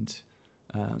 And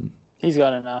he's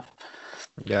got enough.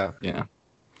 Yeah.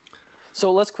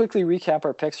 So let's quickly recap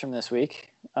our picks from this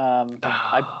week.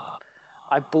 I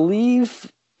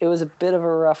believe it was a bit of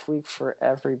a rough week for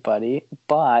everybody,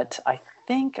 but I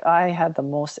think I had the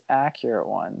most accurate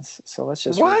ones. So let's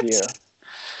just review.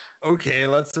 Okay,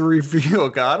 let's review.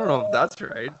 God, I don't know if that's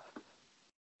right.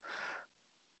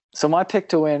 So my pick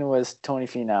to win was Tony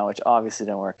Finau, which obviously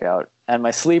didn't work out. And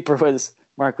my sleeper was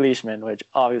Mark Leishman, which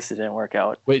obviously didn't work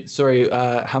out. Wait, sorry.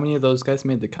 How many of those guys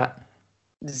made the cut?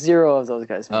 0 of those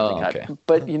guys made the cut. Okay.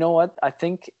 But you know what? I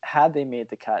think had they made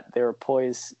the cut, they were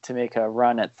poised to make a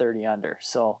run at 30 under.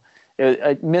 So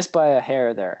I missed by a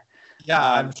hair there. Yeah,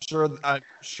 I'm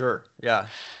sure. Yeah.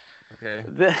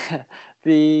 Okay.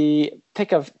 The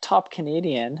pick of top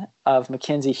Canadian of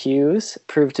Mackenzie Hughes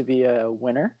proved to be a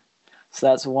winner. So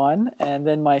that's one. And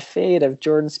then my fade of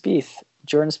Jordan Spieth.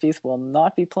 Jordan Spieth will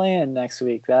not be playing next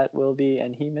week. That will be,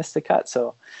 and he missed the cut.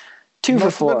 So 2 for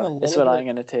Must have been a 4 is little what bit- I'm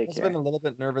going to take Must have been here. a little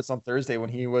bit nervous on Thursday when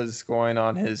he was going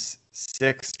on his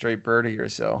 6th straight birdie or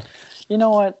so. You know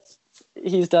what?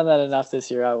 He's done that enough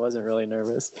this year. I wasn't really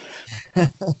nervous.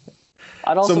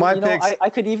 I'd also, So my you know, picks- I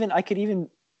could even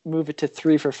move it to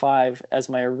 3 for 5 as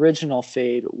my original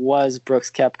fade was Brooks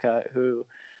Koepka, who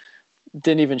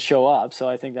didn't even show up. So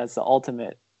I think that's the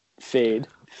ultimate fade.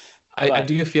 I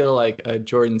do feel like a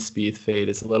Jordan Spieth fade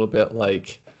is a little bit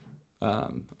like,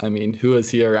 I mean, who is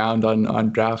he around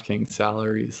on DraftKings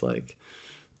salaries? Like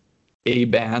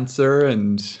Abe Answer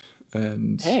and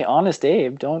Hey, honest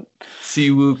Abe, don't.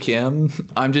 Siwoo Kim.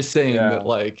 I'm just saying Yeah. that,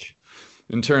 like,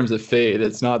 in terms of fade,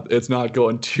 it's not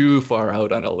going too far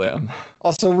out on a limb.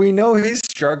 Also, we know he's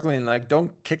struggling. Like,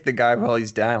 don't kick the guy while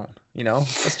he's down. You know,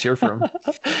 let's cheer for him.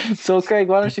 So, Craig,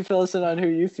 why don't you fill us in on who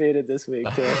you faded this week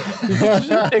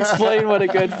to explain what a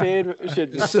good fade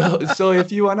should be? So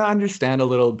if you want to understand a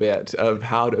little bit of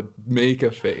how to make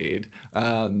a fade,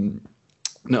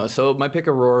 no, so my pick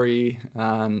of Rory,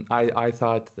 I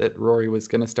thought that Rory was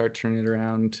going to start turning it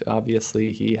around.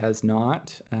 Obviously, he has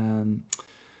not.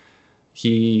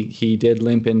 He did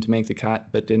limp in to make the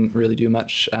cut, but didn't really do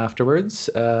much afterwards.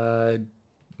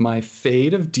 My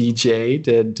fade of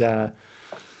DJ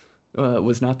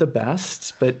was not the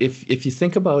best, but if you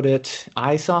think about it,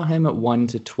 I saw him at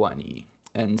 1-20,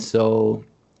 and so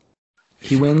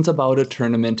he wins about a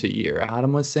tournament a year,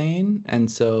 Adam was saying.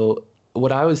 And so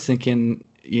what I was thinking,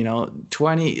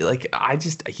 20, like,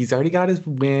 he's already got his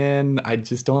win. I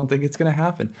just don't think it's going to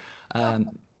happen.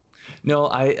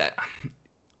 No,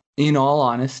 in all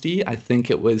honesty, I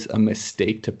think it was a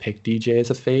mistake to pick DJ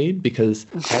as a fade because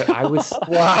I was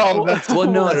Wow.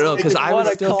 no, because I What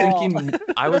was a still call.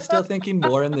 thinking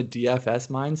more in the DFS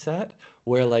mindset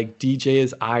where, like, DJ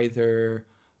is either,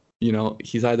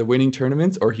 he's either winning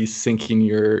tournaments or he's sinking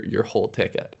your whole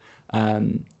ticket.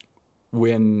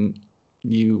 When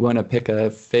you want to pick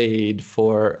a fade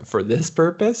for this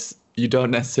purpose, you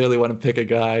don't necessarily want to pick a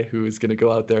guy who is going to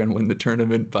go out there and win the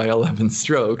tournament by 11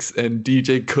 strokes, and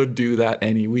DJ could do that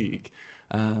any week.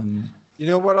 You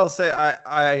know what I'll say?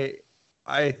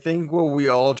 I think what we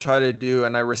all try to do,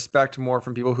 and I respect more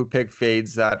from people who pick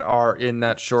fades that are in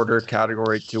that shorter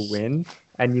category to win,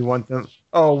 and you want them.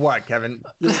 Oh, what, Kevin?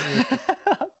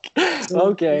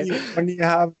 Okay. When you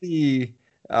have the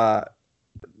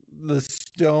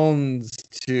stones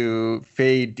to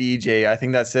fade DJ, I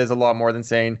think that says a lot more than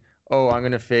saying, "Oh, I'm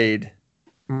going to fade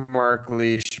Mark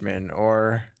Leishman,"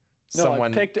 or No,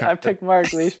 someone. I picked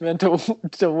Mark Leishman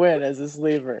to win as a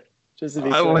sleeper. Just to be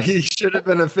Well, clear. he should have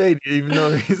been a fade, even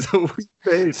though he's a weak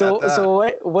fade. So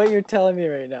what you're telling me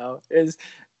right now is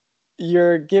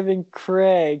you're giving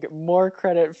Craig more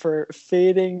credit for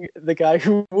fading the guy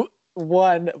who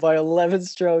won by 11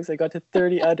 strokes and got to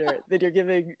 30 under than you're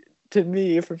giving to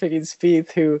me for picking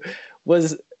Spieth, who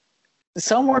was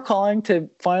somewhere calling to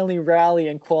finally rally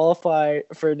and qualify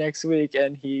for next week,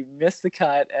 and he missed the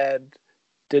cut and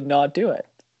did not do it.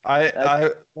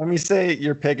 I let me say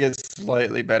your pick is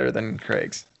slightly better than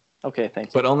Craig's. Okay, thank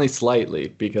you. But only slightly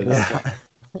because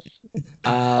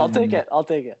I'll take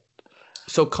it.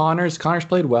 So Connors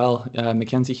played well.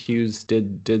 Mackenzie Hughes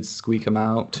did squeak him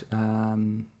out.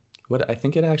 What I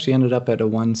think it actually ended up at a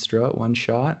one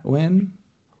shot win.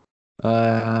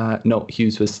 No,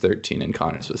 Hughes was 13 and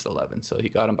Connors was 11, so he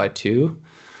got him by 2.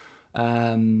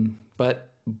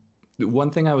 But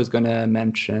one thing I was going to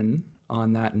mention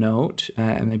on that note,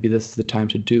 and maybe this is the time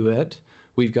to do it,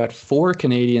 we've got 4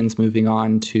 Canadians moving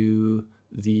on to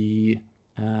the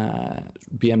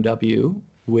BMW,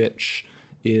 which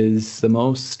is the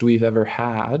most we've ever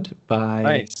had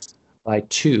by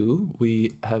 2.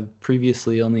 We have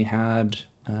previously only had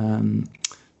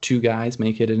 2 guys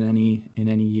make it in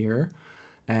any year,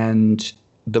 and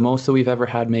the most that we've ever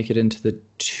had make it into the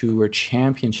Tour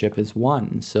Championship is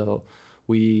 1. So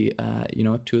we,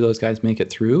 if 2 of those guys make it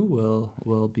through,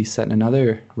 we'll be setting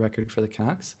another record for the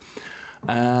Canucks.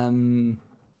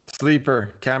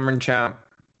 Sleeper, Cameron Champ.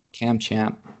 Cam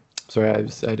Champ. Sorry, I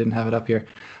didn't have it up here.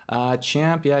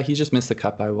 Champ, yeah, he just missed the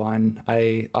cut by 1.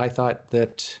 I thought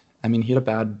that, he had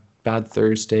a bad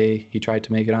Thursday. He tried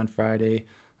to make it on Friday.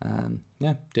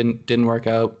 Didn't work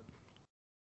out.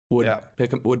 Would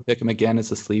pick him again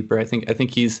as a sleeper. I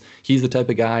think he's the type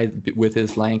of guy with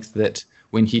his length that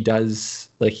when he does,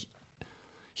 like,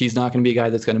 he's not going to be a guy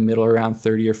that's going to middle around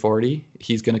 30 or 40.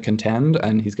 He's going to contend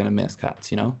and he's going to miss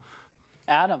cuts.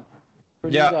 Adam, who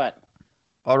do you got?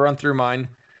 I'll run through mine.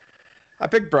 I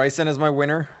picked Bryson as my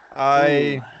winner.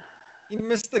 He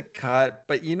missed the cut,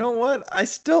 but you know what? I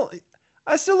still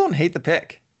don't hate the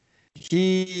pick.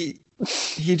 He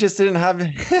just didn't have.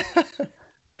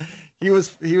 He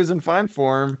was in fine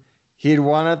form. He had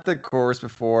won at the course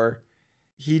before.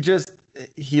 He was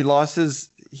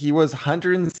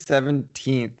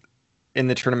 117th in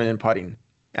the tournament in putting,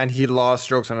 and he lost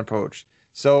strokes on approach.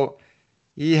 So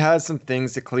he has some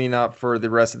things to clean up for the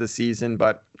rest of the season,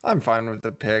 but I'm fine with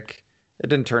the pick. It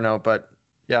didn't turn out, but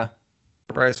yeah,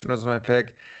 Bryson was my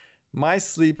pick. My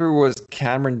sleeper was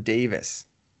Cameron Davis.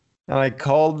 And I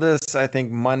called this, I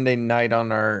think, Monday night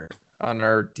on our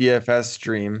DFS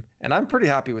stream, and I'm pretty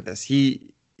happy with this. He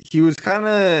was kind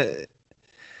of,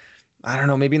 I don't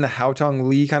know, maybe in the Haotong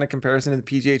Lee kind of comparison to the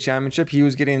PGA Championship. He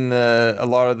was getting a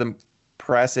lot of the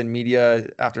press and media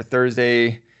after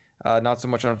Thursday, not so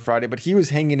much on Friday, but he was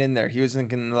hanging in there. He was in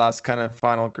the last kind of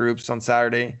final groups on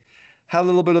Saturday. Had a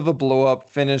little bit of a blow up,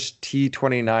 finished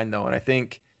T29 though,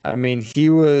 and I mean, he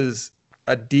was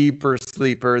a deeper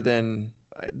sleeper than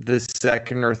the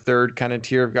second or third kind of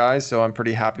tier of guys, so I'm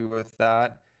pretty happy with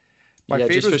that. My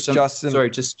favorite was Justin. Sorry,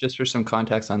 just for some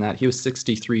context on that, he was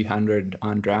 6,300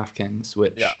 on DraftKings,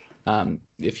 which,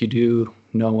 if you do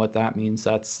know what that means,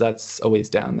 that's always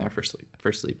down there for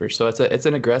sleepers. So it's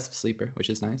an aggressive sleeper, which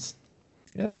is nice.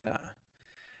 Yeah.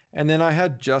 And then I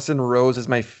had Justin Rose as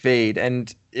my fade,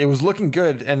 and it was looking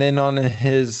good. And then on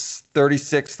his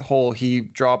 36th hole, he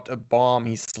dropped a bomb.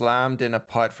 He slammed in a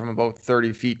putt from about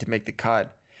 30 feet to make the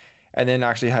cut. And then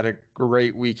actually had a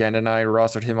great weekend, and I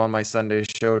rostered him on my Sunday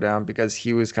showdown because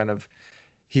he was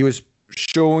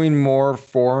showing more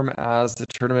form as the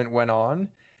tournament went on.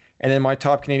 And then my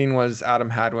top Canadian was Adam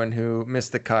Hadwin, who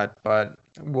missed the cut, but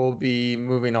we'll be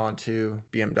moving on to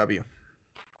BMW.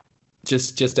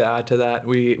 Just to add to that,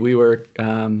 we were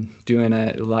doing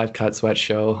a live cut sweat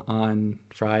show on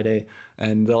Friday,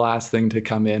 and the last thing to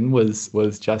come in was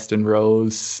Justin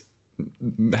Rose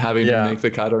having to make the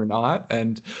cut or not,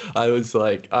 and I was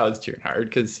cheering hard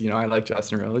because I like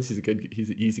Justin Rose. He's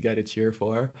an easy guy to cheer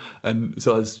for, and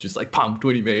so I was just like pumped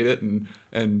when he made it, and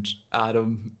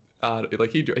Adam.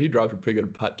 He dropped a pretty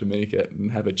good putt to make it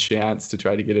and have a chance to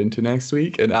try to get into next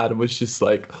week. And Adam was just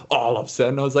like all upset.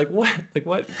 And I was like, what? Like,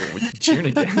 what? Were you cheering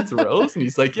against Rose? And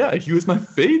he's like, yeah, he was my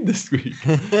fade this week.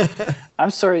 I'm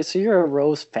sorry. So you're a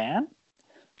Rose fan?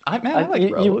 I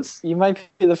like Rose. You might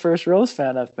be the first Rose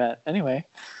fan I've met. Anyway.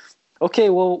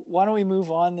 Okay, well, why don't we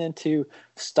move on then to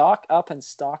stock up and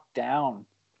stock down?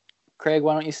 Craig,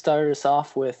 why don't you start us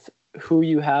off with who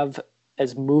you have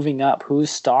as moving up,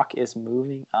 whose stock is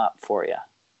moving up for you?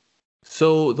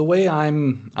 So the way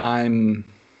the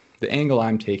angle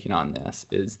I'm taking on this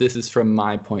is from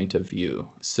my point of view.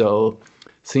 So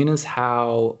seeing as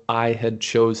how I had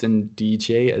chosen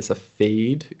DJ as a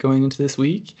fade going into this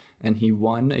week, and he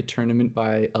won a tournament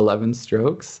by 11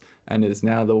 strokes and is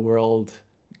now the official world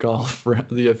golf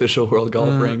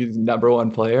rankings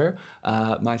 #1 player,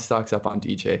 my stock's up on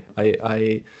DJ.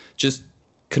 I just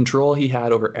control he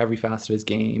had over every facet of his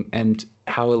game and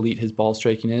how elite his ball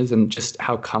striking is and just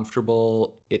how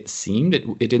comfortable it seemed.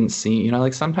 It didn't seem,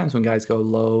 like sometimes when guys go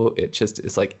low,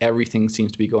 it's like everything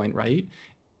seems to be going right.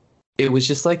 It was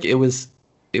just like, it was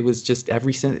just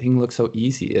everything looked so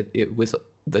easy. It was,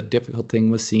 the difficult thing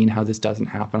was seeing how this doesn't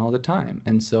happen all the time.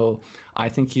 And so I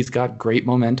think he's got great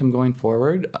momentum going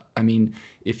forward. I mean,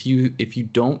 if you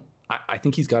don't, I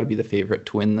think he's got to be the favorite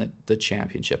to win the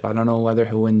championship. I don't know whether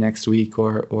he'll win next week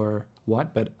or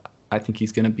what, but I think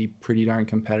he's going to be pretty darn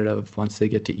competitive once they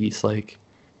get to East Lake.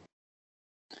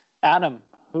 Adam,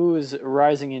 who is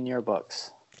rising in your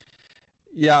books?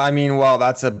 Yeah, I mean, wow,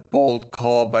 that's a bold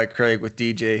call by Craig with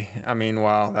DJ. I mean,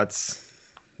 wow, that's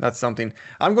something.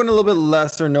 I'm going a little bit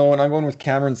lesser known. I'm going with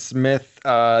Cameron Smith,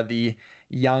 the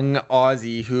young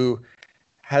Aussie who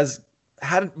has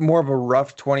had more of a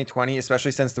rough 2020,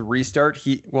 especially since the restart.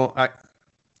 He won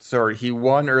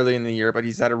early in the year, but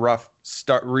he's had a rough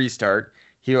restart.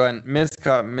 He went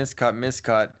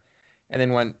miscut, and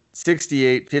then went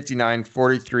 68, 59,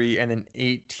 43, and then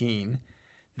 18.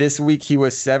 This week he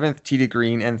was 7th tee to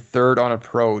green and 3rd on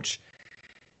approach.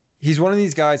 He's one of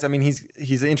these guys. I mean,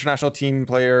 he's an international team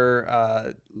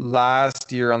player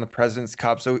last year on the President's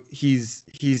Cup, so he's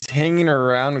hanging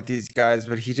around with these guys,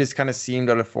 but he just kind of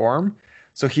seemed out of form.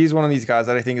 So he's one of these guys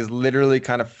that I think is literally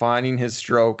kind of finding his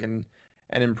stroke and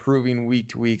improving week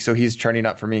to week. So he's trending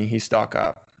up for me. He's stock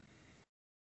up.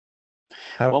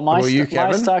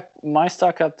 My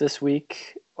stock up this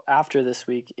week, after this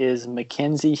week, is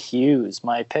Mackenzie Hughes,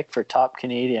 my pick for top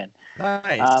Canadian.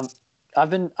 Nice. I've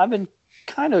been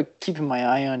kind of keeping my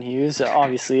eye on Hughes.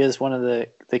 Obviously, is one of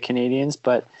the Canadians,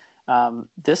 but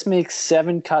this makes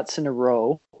 7 cuts in a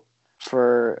row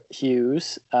for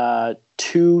Hughes.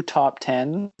 2 top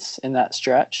 10s in that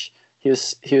stretch. He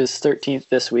was 13th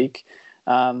this week.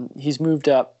 He's moved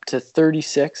up to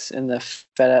 36 in the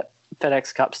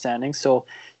FedEx Cup standings. So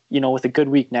with a good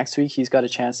week next week, he's got a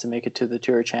chance to make it to the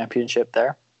Tour Championship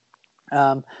there.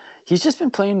 He's just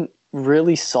been playing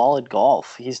really solid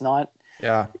golf. He's not,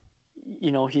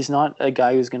 he's not a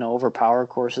guy who's going to overpower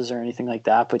courses or anything like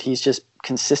that, but he's just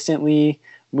consistently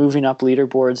moving up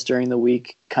leaderboards during the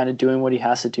week, kind of doing what he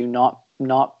has to do,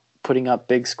 not putting up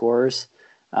big scores.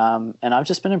 And I've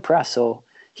just been impressed. So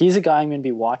he's a guy I'm going to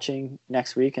be watching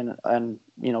next week and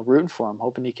rooting for him,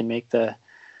 hoping he can make the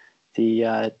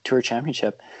Tour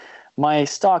Championship. My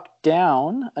stock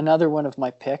down, another one of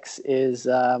my picks is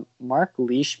Mark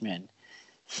Leishman.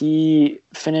 He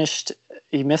missed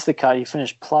the cut. He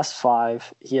finished +5.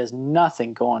 He has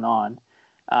nothing going on.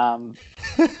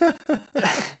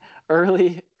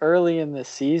 Early in the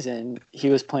season, he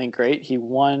was playing great. He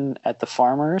won at the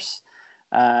Farmers.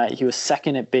 He was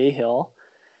second at Bay Hill.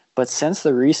 But since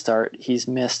the restart, he's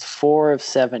missed 4 of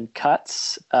 7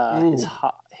 cuts.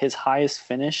 His highest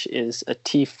finish is a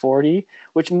T40,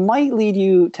 which might lead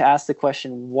you to ask the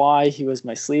question why he was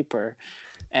my sleeper.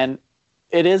 And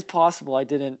it is possible I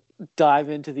didn't dive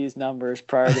into these numbers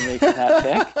prior to making that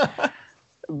pick.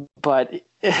 But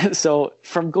so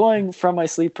from going from my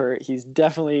sleeper, he's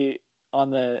definitely on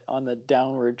the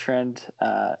downward trend.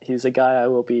 He's a guy I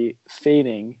will be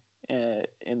fading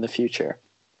in the future.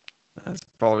 That's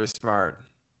probably smart.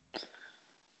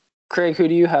 Craig, who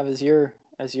do you have as your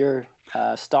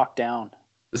stock down?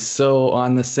 So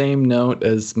on the same note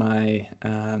as my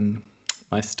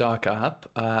my stock up,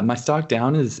 my stock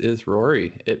down is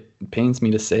Rory. It pains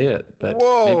me to say it, but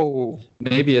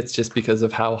maybe it's just because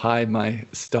of how high my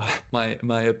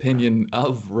opinion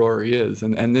of Rory is,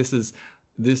 and this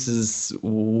is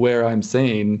where I'm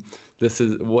saying this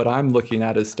is what I'm looking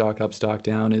at as stock up, stock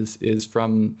down is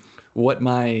from what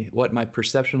my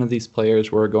perception of these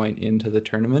players were going into the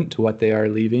tournament to what they are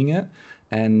leaving it.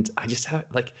 And I just have,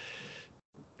 like,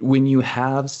 when you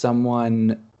have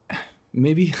someone,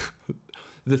 maybe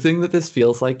the thing that this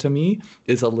feels like to me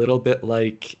is a little bit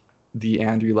like the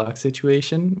Andrew Luck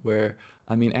situation, where,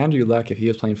 I mean, Andrew Luck, if he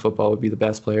was playing football, would be the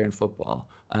best player in football.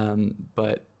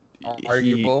 But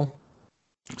arguable.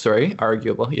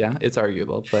 Arguable. Yeah, it's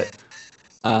arguable. But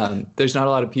there's not a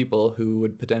lot of people who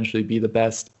would potentially be the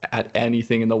best at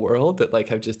anything in the world that like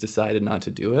have just decided not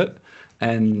to do it.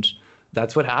 And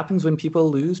that's what happens when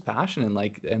people lose passion and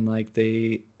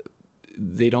they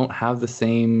don't have the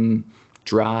same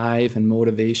drive and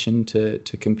motivation to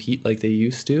compete like they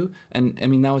used to. And I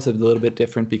mean, that was a little bit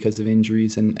different because of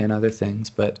injuries and other things.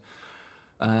 But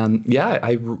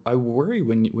I worry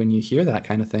when you hear that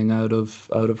kind of thing out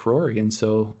of Rory. And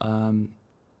so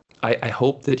I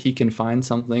hope that he can find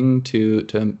something to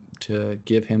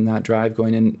give him that drive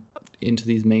going into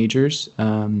these majors.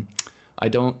 I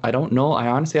don't know. I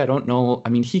honestly don't know. I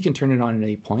mean, he can turn it on at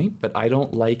any point, but I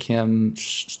don't like him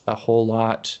a whole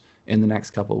lot in the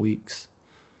next couple of weeks.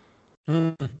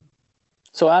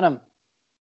 So Adam,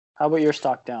 how about your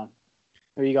stock down?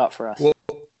 What do you got for us? Well,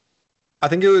 I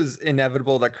think it was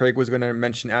inevitable that Craig was going to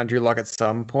mention Andrew Luck at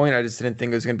some point. I just didn't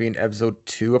think it was going to be in episode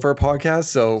 2 of our podcast.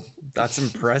 So that's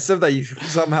impressive that you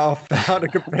somehow found a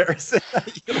comparison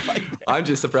that you like. I'm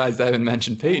just surprised I haven't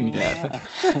mentioned Peyton yet.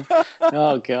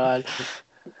 Oh, God.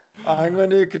 I'm going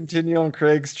to continue on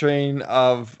Craig's train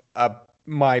of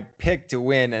my pick to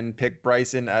win and pick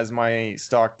Bryson as my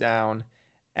stock down.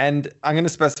 And I'm going to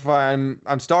specify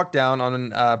I'm stock down on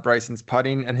Bryson's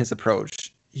putting and his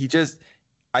approach.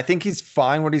 I think he's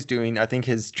fine what he's doing. I think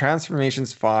his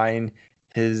transformation's fine.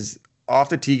 His off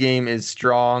the tee game is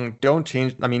strong. Don't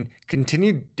change. I mean,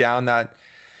 continue down that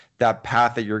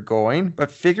path that you're going,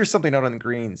 but figure something out on the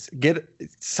greens.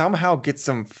 Somehow get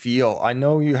some feel. I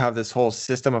know you have this whole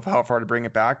system of how far to bring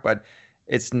it back, but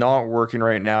it's not working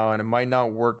right now, and it might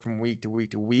not work from week to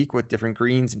week to week with different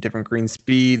greens and different green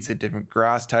speeds and different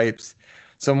grass types.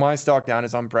 So my stock down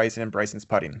is on Bryson and Bryson's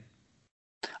putting.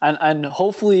 And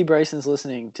hopefully Bryson's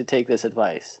listening to take this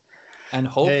advice. And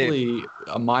hopefully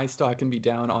my stock can be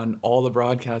down on all the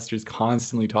broadcasters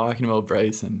constantly talking about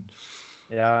Bryson.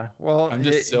 Yeah, well, I'm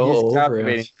just so over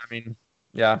it. I mean,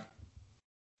 yeah.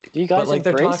 You guys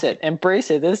embrace it.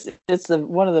 Embrace it. It's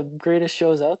one of the greatest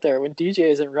shows out there. When DJ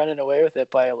isn't running away with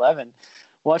it by 11,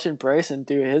 watching Bryson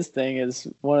do his thing is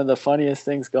one of the funniest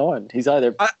things going. He's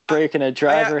either breaking a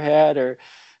driver head or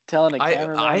telling a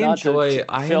cameraman not to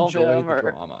film him.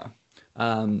 The drama.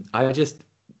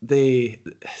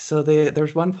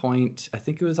 There's one point, I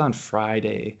think it was on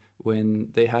Friday,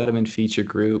 when they had him in feature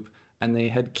group and they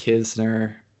had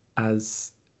Kisner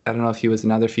as, I don't know if he was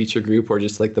another feature group or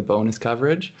just like the bonus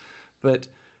coverage, but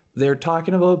they're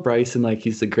talking about Bryson like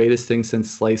he's the greatest thing since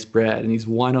sliced bread, and he's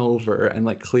won over and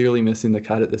like clearly missing the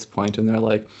cut at this point. And they're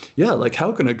like, yeah, like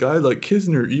how can a guy like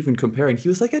Kisner even compare? And he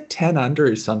was like a 10 under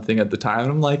or something at the time.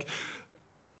 And I'm like,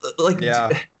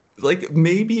 Yeah. like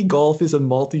maybe golf is a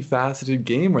multifaceted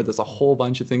game where there's a whole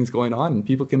bunch of things going on and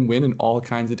people can win in all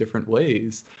kinds of different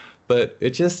ways. But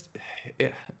it's just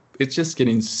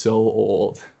getting so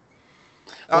old.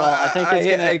 Well, I think I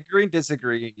agree and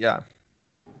disagree. Yeah.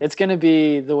 it's going to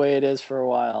be the way it is for a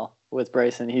while with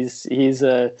Bryson. You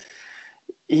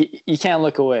can't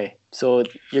look away. So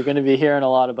you're going to be hearing a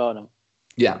lot about him.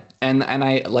 Yeah, and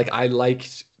I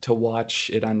liked to watch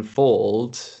it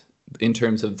unfold in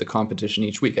terms of the competition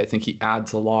each week. I think he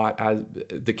adds a lot as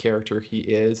the character he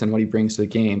is and what he brings to the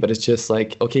game. But it's just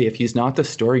like, okay, if he's not the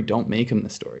story, don't make him the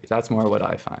story. That's more what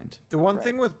I find. The one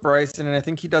thing with Bryson, and I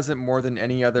think he does it more than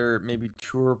any other maybe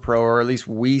tour pro, or at least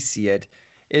we see it,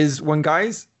 is when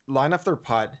guys line up their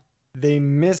putt, they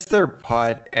miss their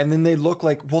putt, and then they look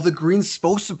like, well, the green's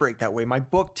supposed to break that way. My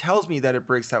book tells me that it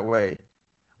breaks that way.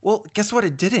 Well, guess what?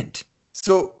 It didn't.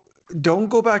 So don't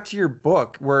go back to your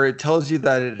book where it tells you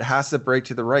that it has to break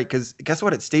to the right, because guess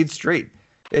what? It stayed straight.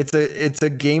 It's a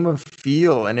game of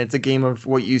feel, and it's a game of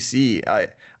what you see.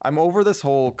 I'm over this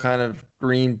whole kind of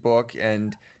green book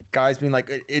and guys being like,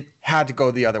 it had to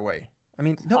go the other way. I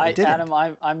mean, no, it didn't. Adam,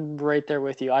 I'm right there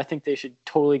with you. I think they should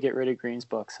totally get rid of Green's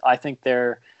books. I think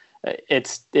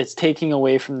it's taking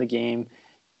away from the game.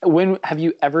 When have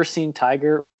you ever seen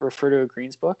Tiger refer to a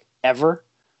Greens book? Ever?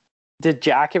 Did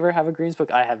Jack ever have a Greens book?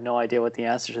 I have no idea what the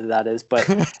answer to that is, but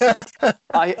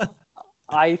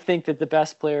I think that the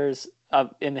best players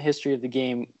in the history of the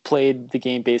game played the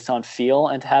game based on feel,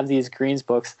 and to have these Greens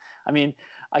books. I mean,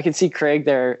 I can see Craig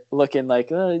there looking like,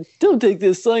 don't take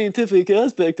this scientific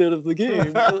aspect out of the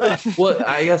game. Well,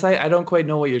 I guess I don't quite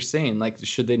know what you're saying. Like,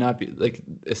 should they not be like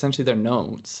essentially they're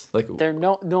notes? Like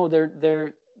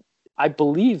they're I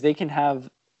believe they can have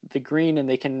the green and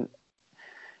they can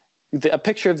a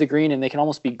picture of the green and they can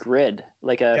almost be grid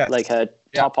like a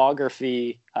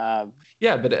topography.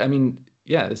 Yeah, but I mean,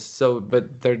 yeah. So, but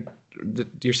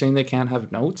you're saying they can't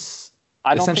have notes?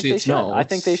 I don't think they should. Notes. I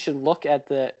think they should look at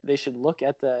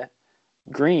the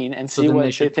green and see what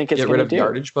they think it's going to do. Get rid of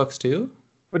yardage books too.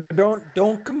 But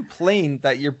don't complain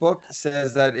that your book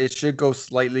says that it should go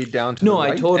slightly down to the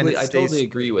right. No, I totally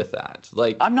agree with that.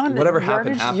 Like, I'm not whatever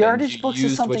yardage, happened. Yardage books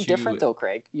is something different though,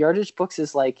 Craig. Yardage books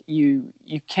is like you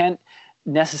can't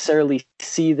necessarily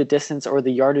see the distance or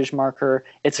the yardage marker.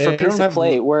 It's for pace of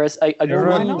play. Whereas a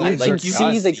green, you can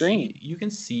see the green. You can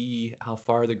see how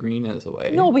far the green is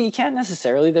away. No, but you can't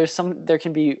necessarily. There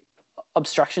can be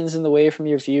obstructions in the way from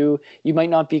your view. You might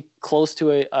not be close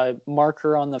to a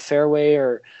marker on the fairway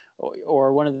or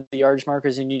one of the yardage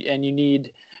markers, and you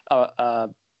need a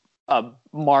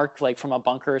mark like from a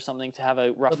bunker or something to have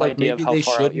a rough idea of how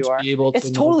far out you are. It's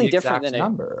totally different than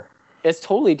It's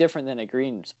totally different than a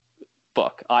greens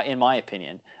book, in my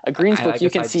opinion. A greens book, you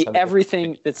can see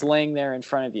everything that's laying there in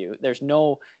front of you.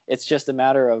 It's just a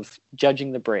matter of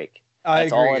judging the break.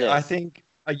 That's all it is. I think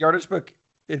a yardage book,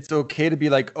 it's okay to be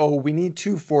like, oh, we need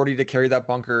 240 to carry that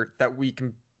bunker that we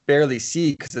can barely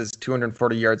see because it's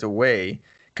 240 yards away,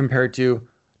 compared to,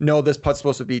 no, this putt's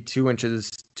supposed to be 2 inches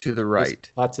to the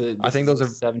right. I think those are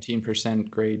 17%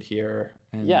 grade here.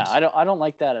 And yeah, I don't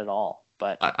like that at all.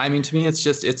 But I mean, to me, it's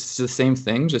the same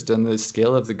thing, just on the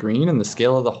scale of the green and the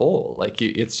scale of the hole. Like,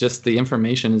 it's just the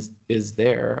information is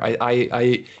there. I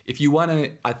think if you want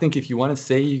to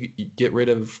say you get rid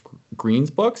of greens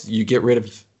books, you get rid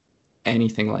of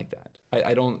anything like that.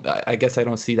 I guess I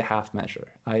don't see the half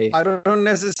measure. I don't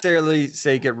necessarily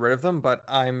say get rid of them, but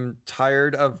I'm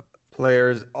tired of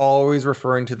players always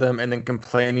referring to them and then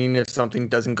complaining if something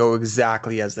doesn't go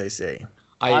exactly as they say.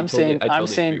 I'm saying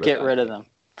get rid of them.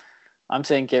 I'm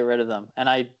saying get rid of them. And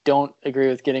I don't agree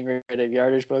with getting rid of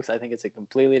yardage books. I think it's a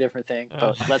completely different thing.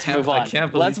 But let's move on.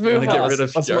 Let's move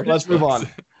on.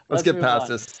 Let's get past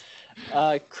this.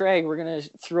 Craig, we're going to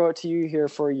throw it to you here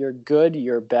for your good,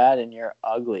 your bad, and your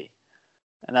ugly.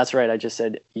 And that's right. I just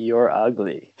said you're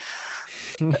ugly.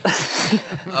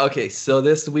 Okay, so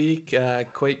this week,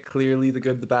 quite clearly, the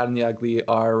good, the bad, and the ugly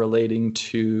are relating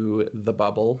to the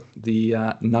bubble,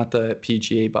 not the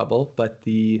PGA bubble, but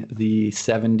the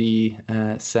 70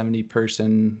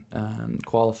 person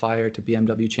qualifier to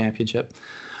BMW Championship.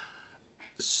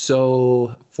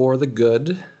 So for the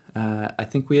good, I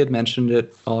think we had mentioned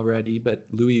it already, but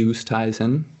Louis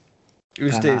Oosthuizen.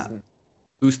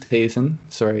 Oosthuizen.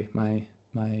 Sorry, my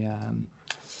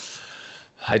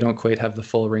I don't quite have the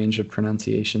full range of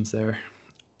pronunciations there.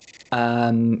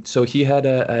 So he had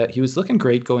he was looking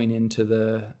great going into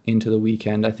the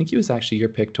weekend. I think he was actually your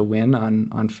pick to win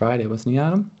on Friday, wasn't he,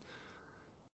 Adam?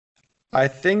 I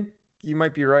think you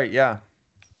might be right. Yeah.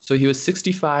 So he was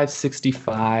 65,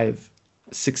 65,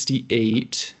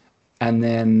 68, and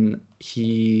then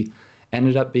he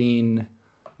ended up being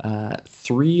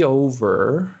 3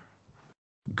 over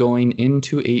going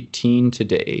into 18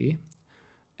 today.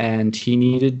 And he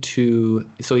needed to,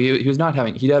 so he was not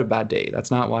having, he had a bad day. That's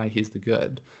not why he's the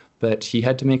good. But he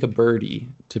had to make a birdie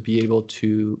to be able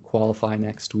to qualify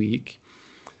next week.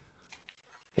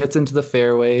 Hits into the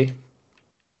fairway.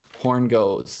 Horn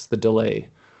goes, the delay.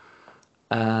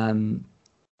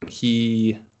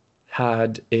 He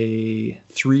had a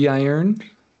 3-iron,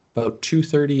 about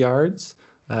 230 yards.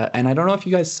 And I don't know if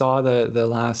you guys saw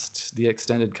the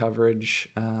extended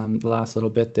coverage, the last little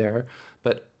bit there,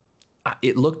 but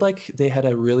it looked like they had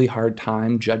a really hard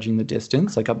time judging the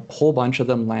distance. Like a whole bunch of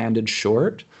them landed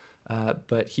short,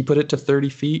 but he put it to 30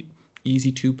 feet,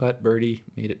 easy 2-putt birdie,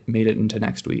 made it into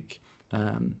next week,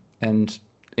 and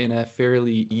in a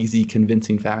fairly easy,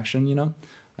 convincing fashion,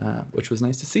 which was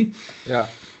nice to see. Yeah.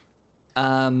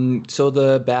 So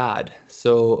the bad.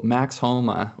 So Max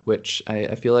Homa, which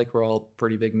I feel like we're all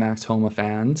pretty big Max Homa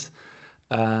fans.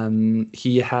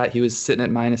 He was sitting at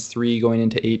 -3 going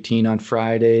into 18 on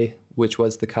Friday, which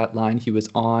was the cut line. He was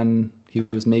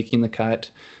making the cut.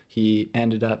 He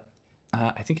ended up,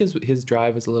 I think his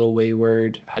drive was a little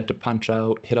wayward, had to punch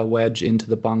out, hit a wedge into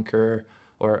the bunker,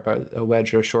 or a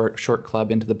wedge or a short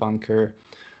club into the bunker.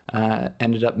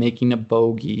 Ended up making a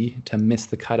bogey to miss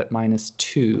the cut at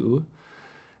 -2.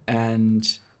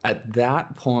 And at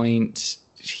that point,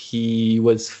 he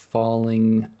was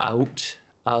falling out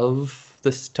of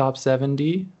the top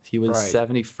 70. He was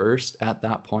 71st at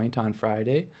that point on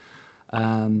Friday.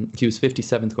 He was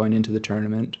 57th going into the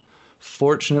tournament.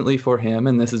 Fortunately for him,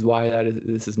 and this is why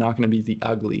this is not going to be the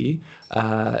ugly,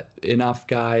 enough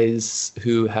guys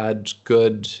who had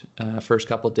good first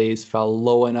couple of days fell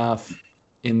low enough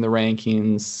in the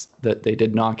rankings that they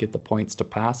did not get the points to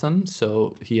pass him.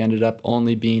 So he ended up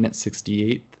only being at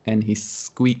 68th, and he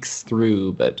squeaks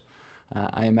through. But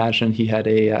I imagine he had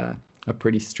a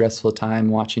pretty stressful time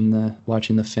watching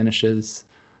the finishes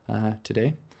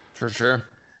today. For sure.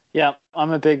 Yeah,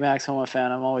 I'm a big Max Homa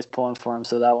fan. I'm always pulling for him.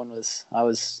 So that one was I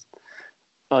was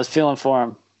feeling for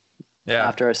him. Yeah.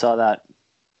 After I saw that.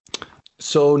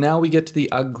 So now we get to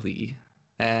the ugly,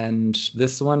 and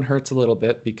this one hurts a little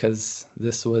bit because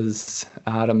this was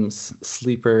Adam's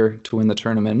sleeper to win the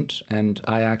tournament, and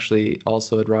I actually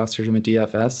also had rostered him at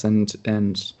DFS,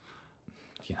 and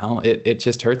it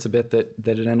just hurts a bit that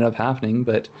it ended up happening.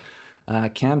 But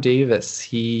Cam Davis,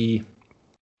 he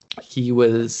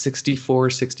was 64,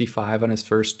 65 on his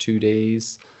first 2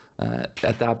 days.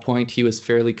 At that point, he was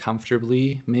fairly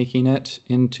comfortably making it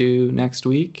into next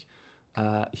week.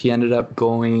 He ended up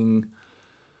going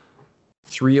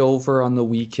 3 over on the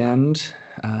weekend,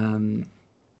 and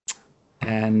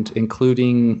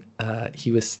including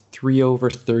he was 3 over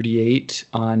 38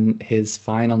 on his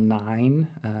final 9,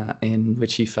 in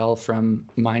which he fell from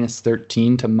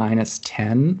 -13 to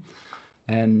 -10.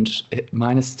 And at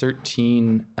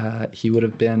 -13, he would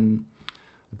have been,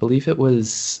 I believe it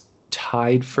was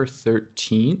tied for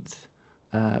 13th.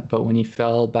 But when he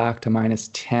fell back to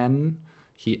 -10,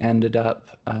 he ended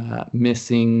up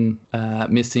missing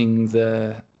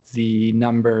the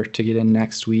number to get in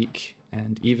next week.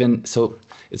 And even so,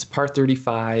 it's par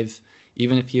 35.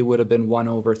 Even if he would have been 1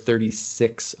 over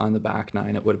 36 on the back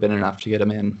 9, it would have been enough to get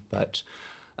him in. But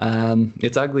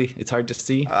it's ugly. It's hard to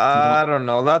see. I don't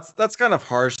know. That's kind of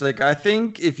harsh. Like, I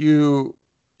think if you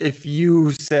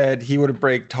said he would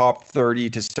break top 30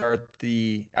 to start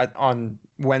on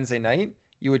Wednesday night,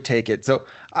 you would take it. So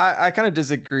I kind of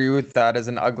disagree with that as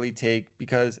an ugly take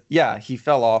because, yeah, he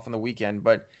fell off on the weekend,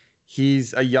 but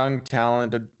he's a young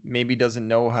talent that maybe doesn't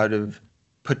know how to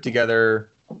put together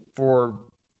 4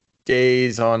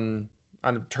 days on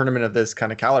a tournament of this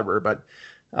kind of caliber. But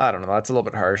I don't know. That's a little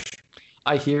bit harsh.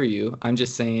 I hear you. I'm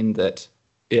just saying that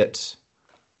it's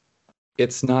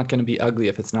not going to be ugly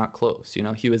if it's not close.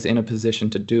 He was in a position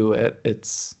to do it.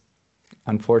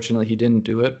 Unfortunately, he didn't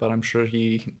do it, but I'm sure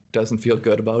he doesn't feel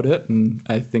good about it, and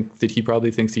I think that he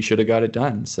probably thinks he should have got it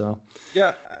done. So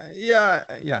yeah,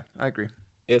 I agree.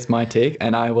 It's my take,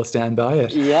 and I will stand by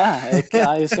it. Yeah,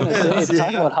 I was going to say,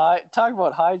 talk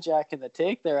about hijacking the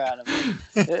take there, Adam.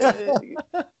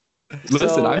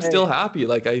 Listen, I'm still happy.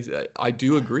 Like I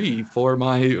do agree for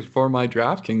my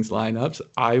DraftKings lineups.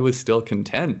 I was still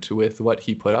content with what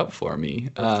he put up for me.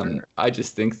 Sure. I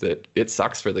just think that it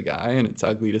sucks for the guy, and it's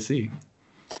ugly to see.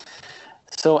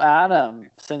 So Adam,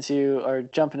 since you are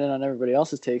jumping in on everybody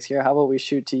else's takes here, how about we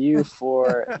shoot to you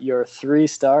for your 3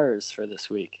 stars for this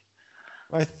week?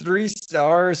 My 3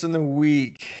 stars in the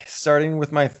week, starting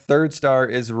with my 3rd star,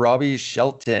 is Robbie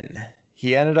Shelton.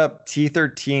 He ended up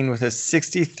T13 with a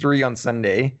 63 on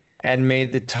Sunday and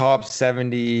made the top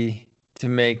 70 to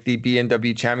make the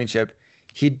BMW Championship.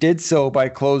 He did so by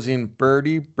closing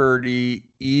birdie, birdie,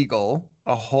 eagle,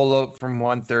 a hole out from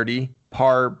 130,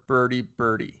 par, birdie,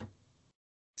 birdie.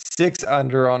 6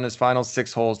 under on his final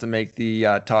 6 holes to make the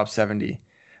top 70.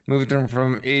 Moved him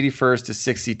from 81st to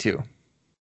 62.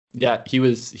 Yeah, he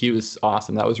was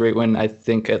awesome. That was right when, I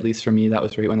think, at least for me, that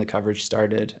was right when the coverage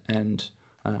started. And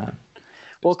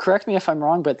well, correct me if I'm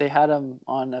wrong, but they had him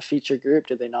on a feature group,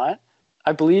 did they not?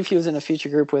 I believe he was in a feature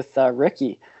group with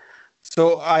Ricky.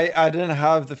 So I didn't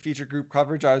have the feature group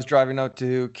coverage. I was driving out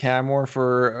to Canmore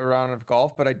for a round of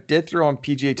golf, but I did throw on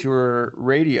PGA Tour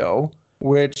radio,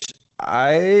 which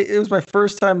it was my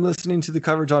first time listening to the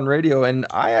coverage on radio, and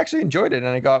I actually enjoyed it. And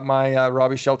I got my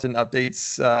Robbie Shelton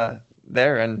updates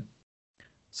there. And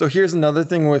so here's another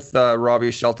thing with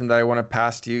Robbie Shelton that I want to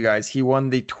pass to you guys. He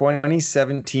won the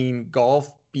 2017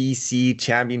 Golf BC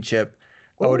Championship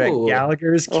out at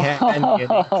Gallagher's Canyon in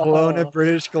Kelowna,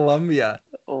 British Columbia.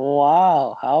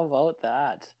 Wow, how about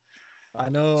that? I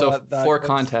know. So for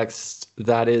context,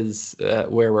 that is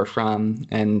where we're from,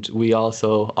 and we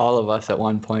also, all of us at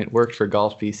one point, worked for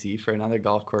Golf BC for another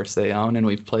golf course they own, and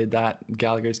we've played that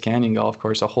Gallagher's Canyon golf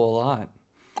course a whole lot.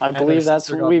 I believe that's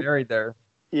when we got married there.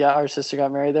 Yeah, our sister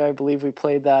got married there. I believe we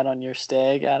played that on your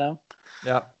stag, Adam.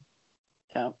 Yeah.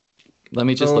 Yeah. Let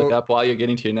me just look up while you're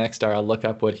getting to your next star. I'll look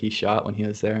up what he shot when he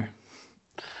was there.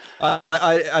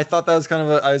 I thought that was kind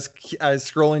of I was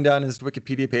scrolling down his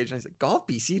Wikipedia page and I said, Golf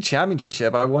BC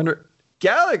Championship. I wonder,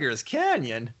 Gallagher's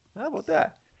Canyon. How about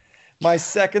that? My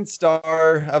 2nd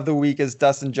star of the week is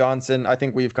Dustin Johnson. I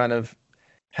think we've kind of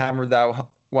hammered that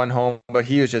one home, but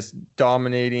he was just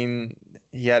dominating.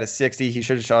 He had a 60. He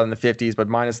should have shot in the 50s, but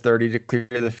minus 30 to clear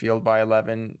the field by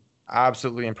 11.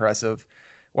 Absolutely impressive.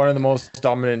 One of the most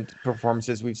dominant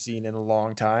performances we've seen in a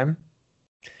long time.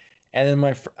 And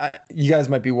then you guys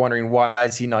might be wondering, why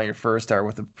is he not your 1st star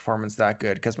with a performance that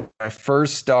good? Because my 1st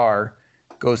star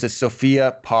goes to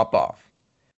Sophia Popov.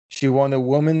 She won the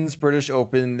Women's British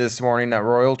Open this morning at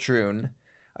Royal Troon.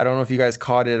 I don't know if you guys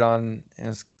caught it on.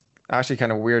 It's actually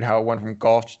kind of weird how it went from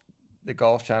the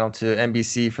Golf Channel to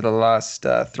NBC for the last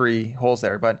 3 holes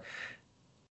there. But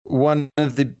one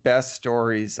of the best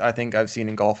stories I think I've seen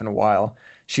in golf in a while.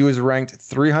 She was ranked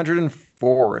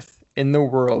 304th in the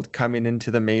world coming into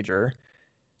the major.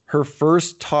 Her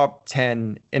first top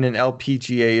 10 in an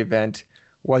LPGA event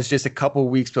was just a couple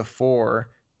weeks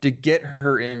before to get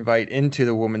her invite into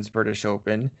the Women's British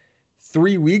Open.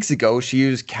 3 weeks ago, she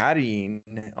was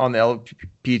caddying on the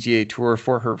LPGA Tour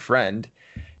for her friend.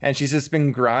 And she's just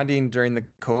been grinding during the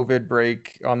COVID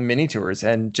break on mini tours.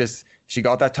 And she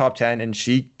got that top 10 and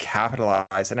she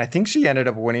capitalized. And I think she ended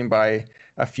up winning by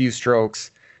a few strokes.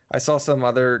 I saw some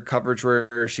other coverage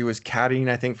where she was caddying,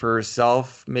 I think, for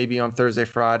herself, maybe on Thursday,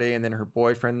 Friday, and then her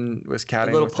boyfriend was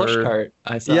caddying. A little with push her. cart,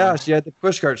 I saw. Yeah, she had the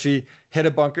push cart. She hit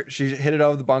a bunker. She hit it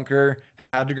out of the bunker,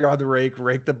 had to grab the rake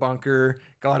the bunker,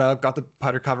 got up, got the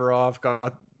putter cover off,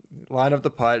 lined up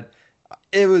the putt.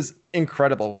 It was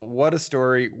incredible. What a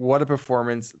story. What a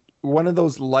performance. One of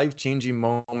those life-changing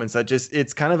moments that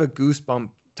it's kind of a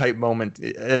goosebump type moment.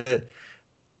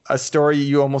 A story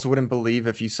you almost wouldn't believe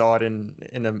if you saw it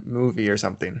in a movie or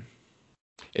something.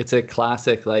 It's a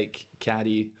classic, like,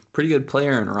 caddy, pretty good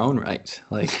player in her own right.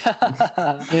 Like,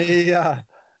 yeah.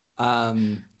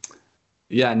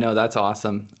 Yeah, no, that's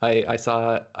awesome. I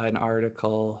saw an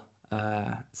article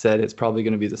said it's probably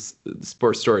going to be the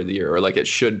sports story of the year, or like it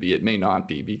should be. It may not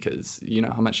be, because you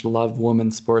know how much love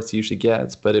women's sports usually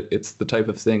gets, but it's the type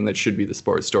of thing that should be the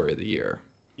sports story of the year.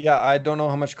 Yeah, I don't know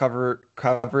how much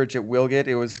coverage it will get.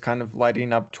 It was kind of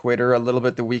lighting up Twitter a little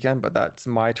bit the weekend, but that's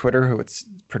my Twitter, who it's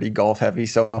pretty golf heavy.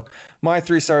 So my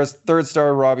 3 stars: 3rd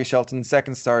star Robbie Shelton,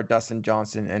 2nd star Dustin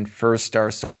Johnson, and 1st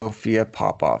star Sophia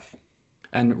Popov.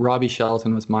 And Robbie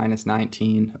Shelton was minus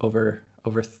 19 over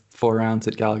 4 rounds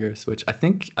at Gallagher's, which I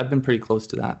think I've been pretty close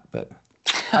to that. But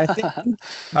I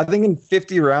think in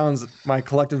 50 rounds, my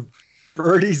collective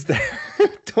birdies there.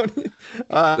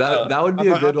 That would be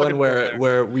a good one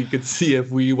where we could see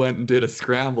if we went and did a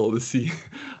scramble to see.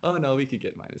 Oh no, we could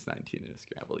get minus 19 in a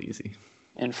scramble easy.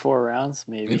 In 4 rounds,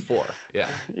 maybe. In 4,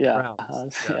 yeah. Yeah.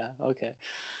 Yeah. Okay.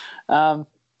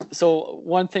 So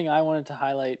one thing I wanted to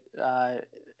highlight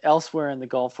elsewhere in the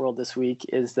golf world this week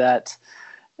is that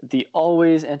the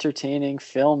always entertaining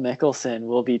Phil Mickelson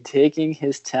will be taking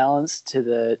his talents to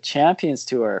the Champions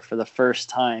Tour for the first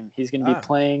time. He's going to be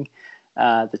playing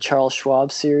the Charles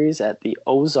Schwab Series at the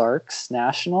Ozarks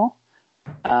National.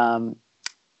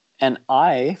 And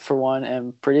I, for one,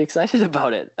 am pretty excited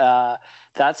about it.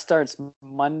 That starts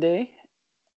Monday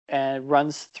and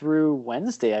runs through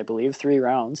Wednesday, I believe, 3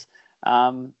 rounds.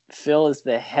 Phil is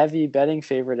the heavy betting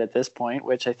favorite at this point,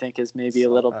 which I think is maybe a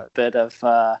little bit of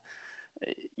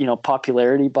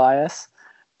popularity bias.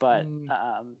 But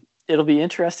it'll be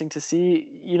interesting to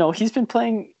see. He's been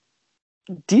playing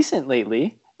decent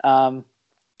lately.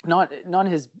 Not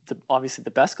obviously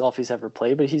the best golf he's ever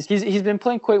played, but he's been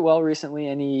playing quite well recently,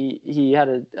 and he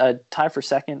had a tie for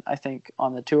second, I think,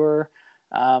 on the tour.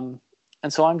 And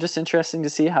so I'm just interested to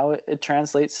see how it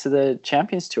translates to the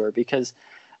Champions Tour, because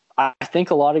I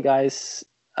think a lot of guys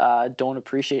don't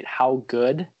appreciate how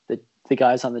good the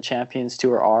guys on the Champions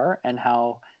Tour are and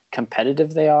how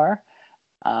competitive they are.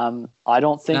 I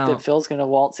don't think that Phil's going to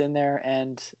waltz in there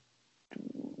and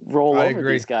roll over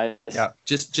these guys. Yeah.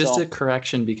 Just a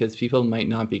correction, because people might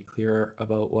not be clear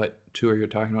about what tour you're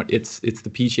talking about. It's the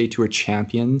PGA Tour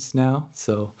Champions now.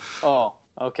 So. Oh,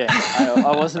 okay.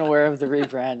 I wasn't aware of the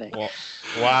rebranding. Well,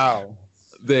 wow.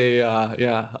 They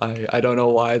I don't know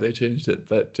why they changed it,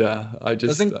 but I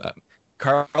just. Doesn't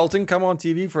Carlton come on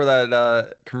TV for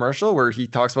that commercial where he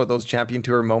talks about those Champion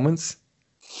Tour moments?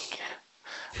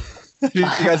 Have you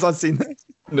guys not seen that?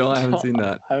 No, I haven't seen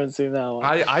that. I haven't seen that one.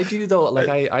 I do though. Like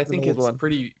I think it's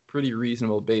pretty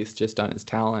reasonable based just on his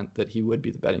talent that he would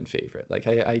be the betting favorite. Like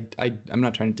I'm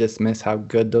not trying to dismiss how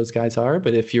good those guys are,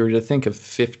 but if you were to think of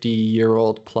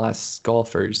 50-year-old plus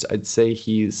golfers, I'd say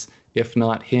he's, if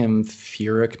not him,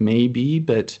 Furyk maybe,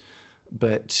 but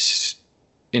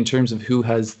in terms of who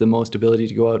has the most ability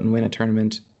to go out and win a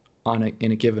tournament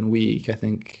in a given week, I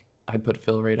think I'd put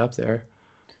Phil right up there.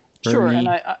 Sure, and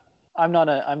I'm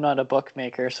not a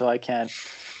bookmaker, so I can't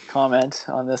comment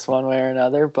on this one way or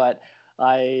another. But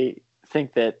I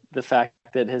think that the fact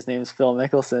that his name's Phil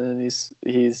Mickelson and he's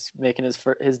making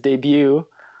his debut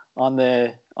on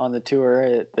the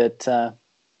tour,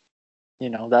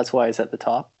 that's why he's at the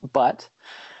top. But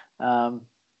I'm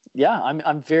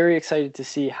very excited to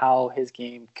see how his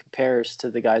game compares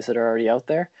to the guys that are already out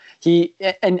there.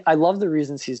 And I love the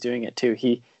reasons he's doing it too.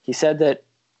 He said that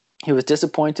he was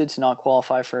disappointed to not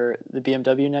qualify for the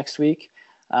BMW next week,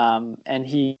 and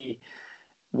he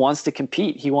wants to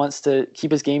compete. He wants to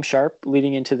keep his game sharp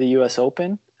leading into the U.S.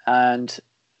 Open, and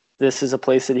this is a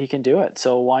place that he can do it.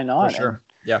 So why not? For sure.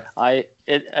 Yeah. I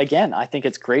think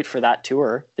it's great for that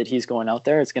tour that he's going out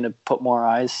there. It's going to put more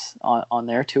eyes on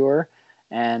their tour,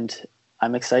 and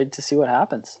I'm excited to see what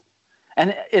happens.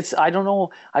 And I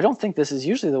don't think this is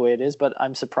usually the way it is, but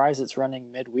I'm surprised it's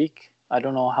running midweek. I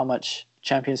don't know how much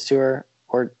Champions Tour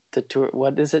or the tour,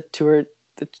 what is it? PGA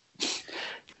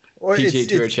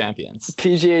Tour Champions.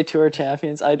 PGA Tour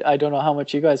Champions. I don't know how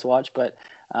much you guys watch, but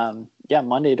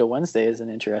Monday to Wednesday is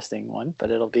an interesting one, but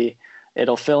it'll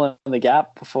fill in the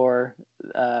gap before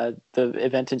the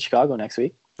event in Chicago next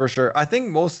week. For sure. I think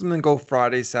most of them go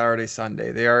Friday, Saturday,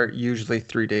 Sunday. They are usually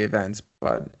 3-day events,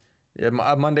 but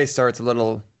Monday starts a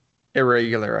little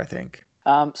irregular, I think.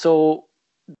 So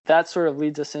that sort of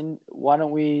leads us in. Why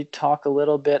don't we talk a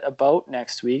little bit about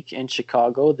next week in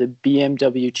Chicago, the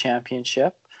BMW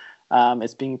Championship.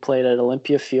 It's being played at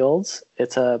Olympia Fields.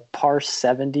 It's a par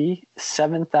 70,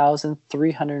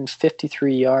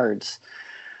 7,353 yards.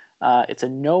 It's a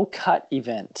no-cut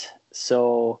event,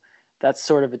 so that's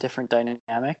sort of a different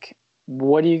dynamic.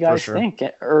 What do you guys think?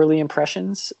 Early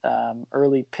impressions,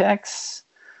 early picks?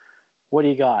 What do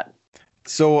you got?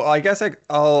 So I guess I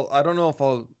don't know if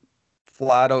I'll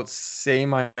flat out say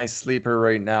my sleeper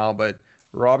right now, but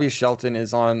Robbie Shelton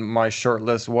is on my short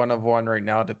list, one of one right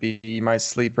now to be my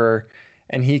sleeper.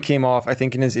 And he came off, I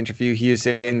think in his interview, he was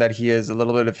saying that he has a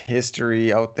little bit of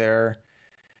history out there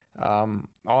on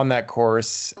that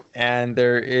course. And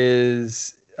there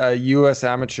is a U.S.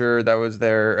 amateur that was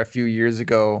there a few years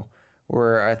ago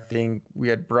where I think we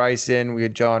had Bryson, we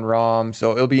had John Rahm.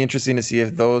 So it'll be interesting to see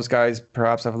if those guys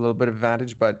perhaps have a little bit of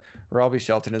advantage. But Robbie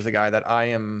Shelton is a guy that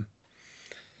I'm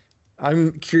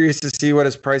curious to see what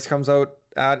his price comes out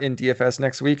at in DFS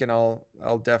next week, and I'll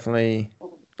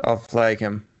flag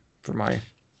him for my.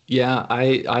 Yeah,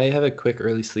 I have a quick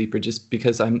early sleeper just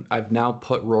because I've now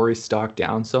put Rory's stock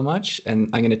down so much, and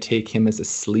I'm going to take him as a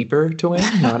sleeper to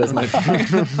win, not as my.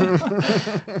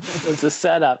 It's a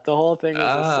setup. The whole thing is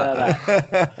a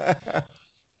setup.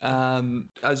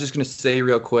 I was just going to say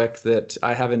real quick that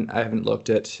I haven't looked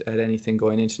at anything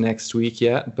going into next week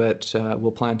yet, but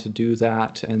we'll plan to do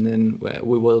that, and then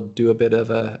we will do a bit of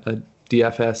a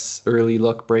DFS early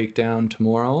look breakdown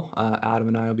tomorrow. Adam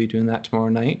and I will be doing that tomorrow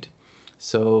night.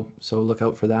 So look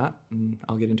out for that, and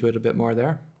I'll get into it a bit more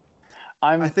there.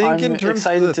 I'm in terms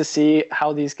excited to see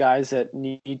how these guys that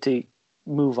need to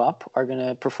move up are going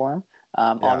to perform.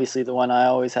 Obviously, the one I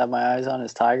always have my eyes on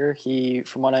is Tiger. He,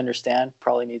 from what I understand,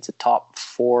 probably needs a top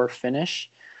 4 finish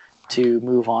to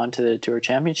move on to the Tour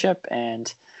Championship.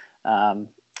 And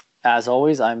as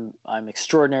always, I'm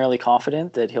extraordinarily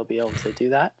confident that he'll be able to do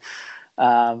that.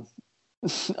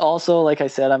 Also, like I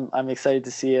said, I'm excited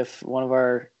to see if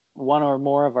one or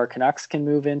more of our Canucks can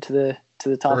move into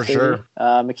the top 30. Sure.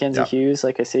 Mackenzie Hughes,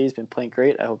 like I say, he's been playing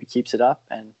great. I hope he keeps it up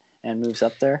and moves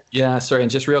up there. Yeah, sorry,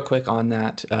 and just real quick on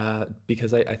that,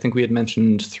 because I think we had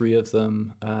mentioned 3 of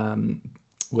them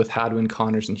with Hadwin,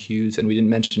 Connors, and Hughes, and we didn't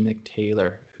mention Nick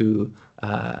Taylor, who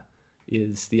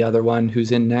is the other one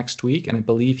who's in next week, and I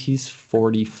believe he's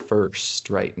 41st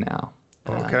right now.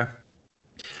 Okay.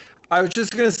 I was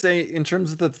just going to say, in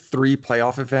terms of the 3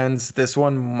 playoff events, this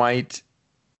one might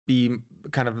be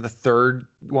kind of the third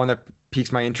one that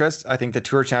piques my interest. I think the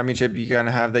Tour Championship, you're going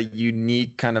to have that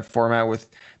unique kind of format with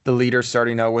the leader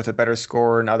starting out with a better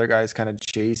score and other guys kind of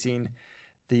chasing.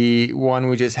 The one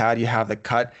we just had, you have the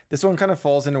cut. This one kind of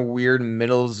falls in a weird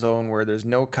middle zone where there's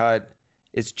no cut.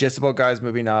 It's just about guys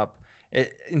moving up.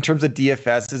 In terms of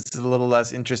DFS, it's a little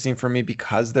less interesting for me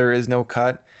because there is no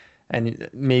cut. And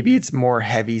maybe it's more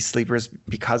heavy sleepers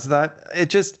because of that. It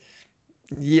just...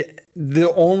 Yeah,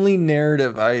 the only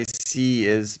narrative I see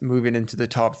is moving into the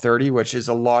top 30, which is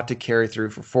a lot to carry through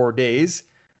for 4 days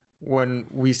when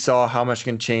we saw how much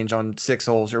can change on 6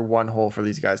 holes or 1 hole for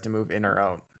these guys to move in or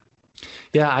out.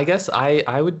 Yeah, I guess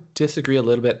I would disagree a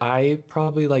little bit. I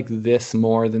probably like this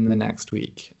more than the next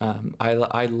week.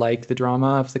 I like the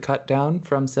drama of the cut down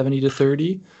from 70 to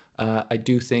 30. I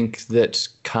do think that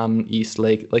come East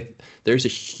Lake, like there's a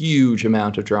huge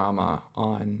amount of drama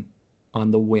on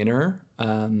the winner.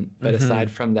 But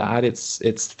aside from that, it's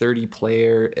 30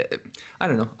 player. I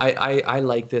don't know. I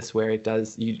like this where it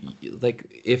does, you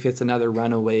like if it's another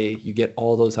runaway, you get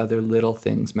all those other little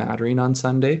things mattering on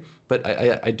Sunday. But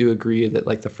I do agree that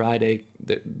like the Friday,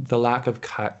 the lack of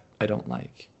cut, I don't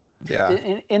like. Yeah.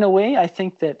 In a way, I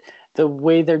think that the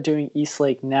way they're doing East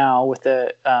Lake now with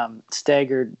a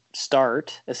staggered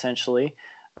start, essentially,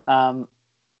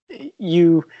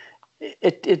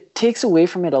 It takes away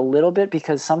from it a little bit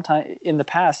because sometimes in the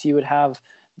past you would have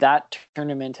that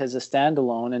tournament as a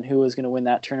standalone and who was going to win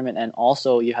that tournament. And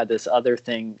also you had this other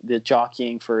thing, the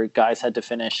jockeying for guys had to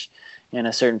finish in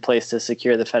a certain place to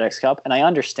secure the FedEx Cup. And I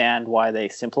understand why they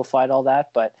simplified all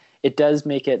that, but it does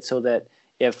make it so that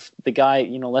if the guy,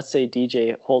 let's say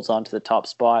DJ holds on to the top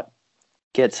spot,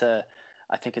 gets I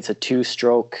think it's a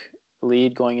 2-stroke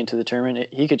lead going into the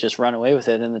tournament, he could just run away with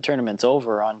it and the tournament's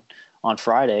over on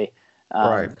Friday.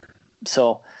 Right.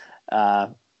 So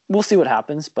we'll see what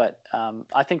happens, but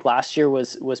I think last year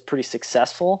was pretty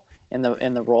successful in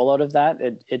the rollout of that.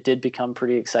 It did become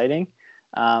pretty exciting,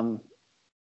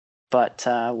 but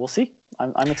we'll see.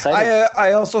 I'm excited.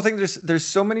 I also think there's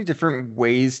so many different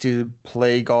ways to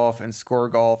play golf and score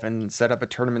golf and set up a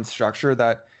tournament structure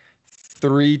that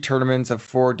 3 tournaments of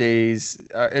 4 days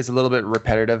is a little bit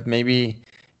repetitive. Maybe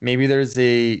there's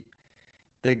the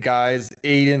guys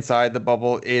 8 inside the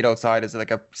bubble, 8 outside is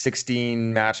like a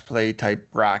 16 match play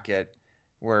type bracket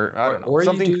where I don't know, or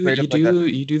something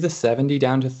you do the 70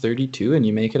 down to 32 and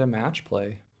you make it a match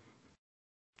play.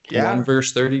 Yeah. 1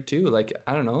 versus 32. Like,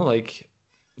 I don't know, like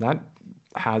that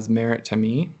has merit to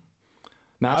me.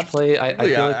 Match play, I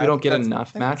feel like we don't get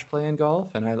enough match play in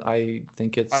golf, and I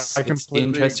think it's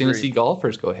interesting to see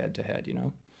golfers go head to head,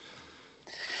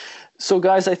 So,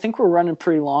 guys, I think we're running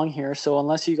pretty long here. So,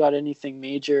 unless you got anything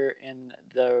major in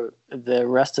the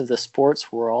rest of the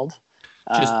sports world,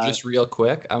 just real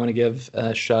quick, I want to give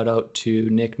a shout out to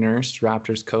Nick Nurse,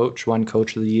 Raptors coach, won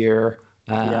Coach of the Year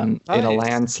in a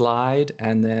landslide,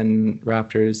 and then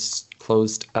Raptors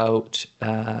closed out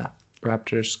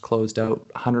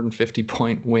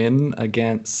 150-point win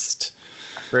against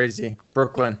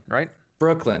Brooklyn, right?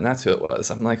 Brooklyn, that's who it was.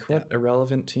 I'm like, what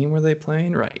irrelevant team were they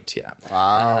playing? Right, yeah.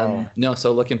 Wow. No,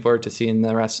 so looking forward to seeing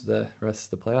the rest of the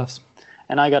playoffs.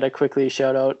 And I got to quickly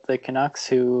shout out the Canucks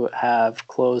who have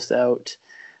closed out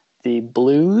the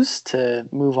Blues to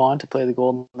move on to play the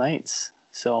Golden Knights.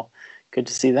 So good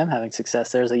to see them having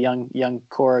success. There's a young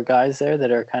core of guys there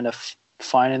that are kind of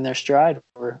finding their stride.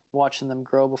 We're watching them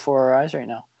grow before our eyes right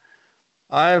now.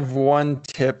 I have one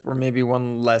tip or maybe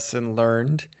one lesson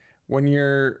learned. When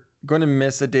you're going to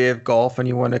miss a day of golf and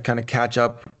you want to kind of catch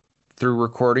up through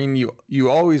recording,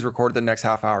 you always record the next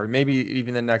half hour, maybe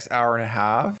even the next hour and a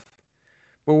half.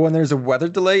 But when there's a weather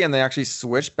delay and they actually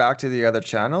switch back to the other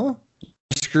channel,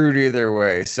 screwed either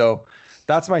way. So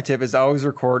that's my tip: is always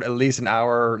record at least an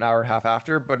hour and a half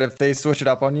after. But if they switch it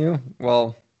up on you,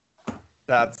 well,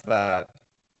 that's that.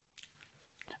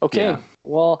 Okay. Yeah.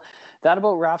 Well, that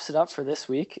about wraps it up for this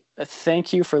week.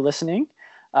 Thank you for listening.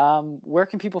 Where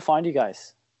can people find you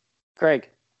guys? Craig.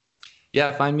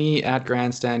 Yeah, find me at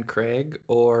Grandstand Craig,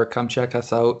 or come check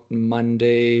us out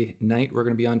Monday night. We're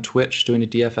going to be on Twitch doing a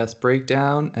DFS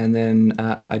breakdown, and then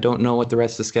I don't know what the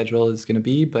rest of the schedule is going to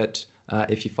be, but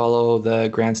if you follow the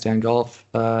Grandstand Golf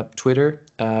Twitter,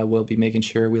 we'll be making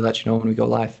sure we let you know when we go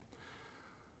live.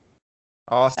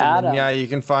 Awesome. Adam. And yeah, you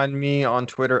can find me on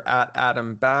Twitter at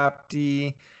Adam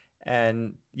Bapty.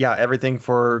 And yeah, everything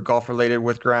for golf related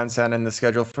with Grandstand and the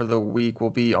schedule for the week will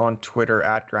be on Twitter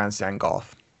at Grandstand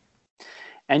Golf.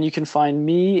 And you can find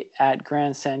me at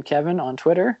Grandstand Kevin on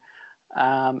Twitter.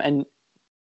 And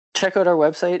check out our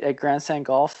website at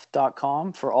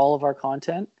grandstandgolf.com for all of our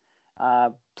content.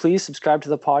 Please subscribe to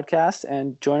the podcast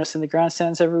and join us in the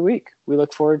grandstands every week. We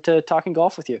look forward to talking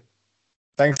golf with you.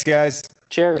 Thanks, guys.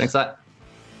 Cheers. Thanks a lot.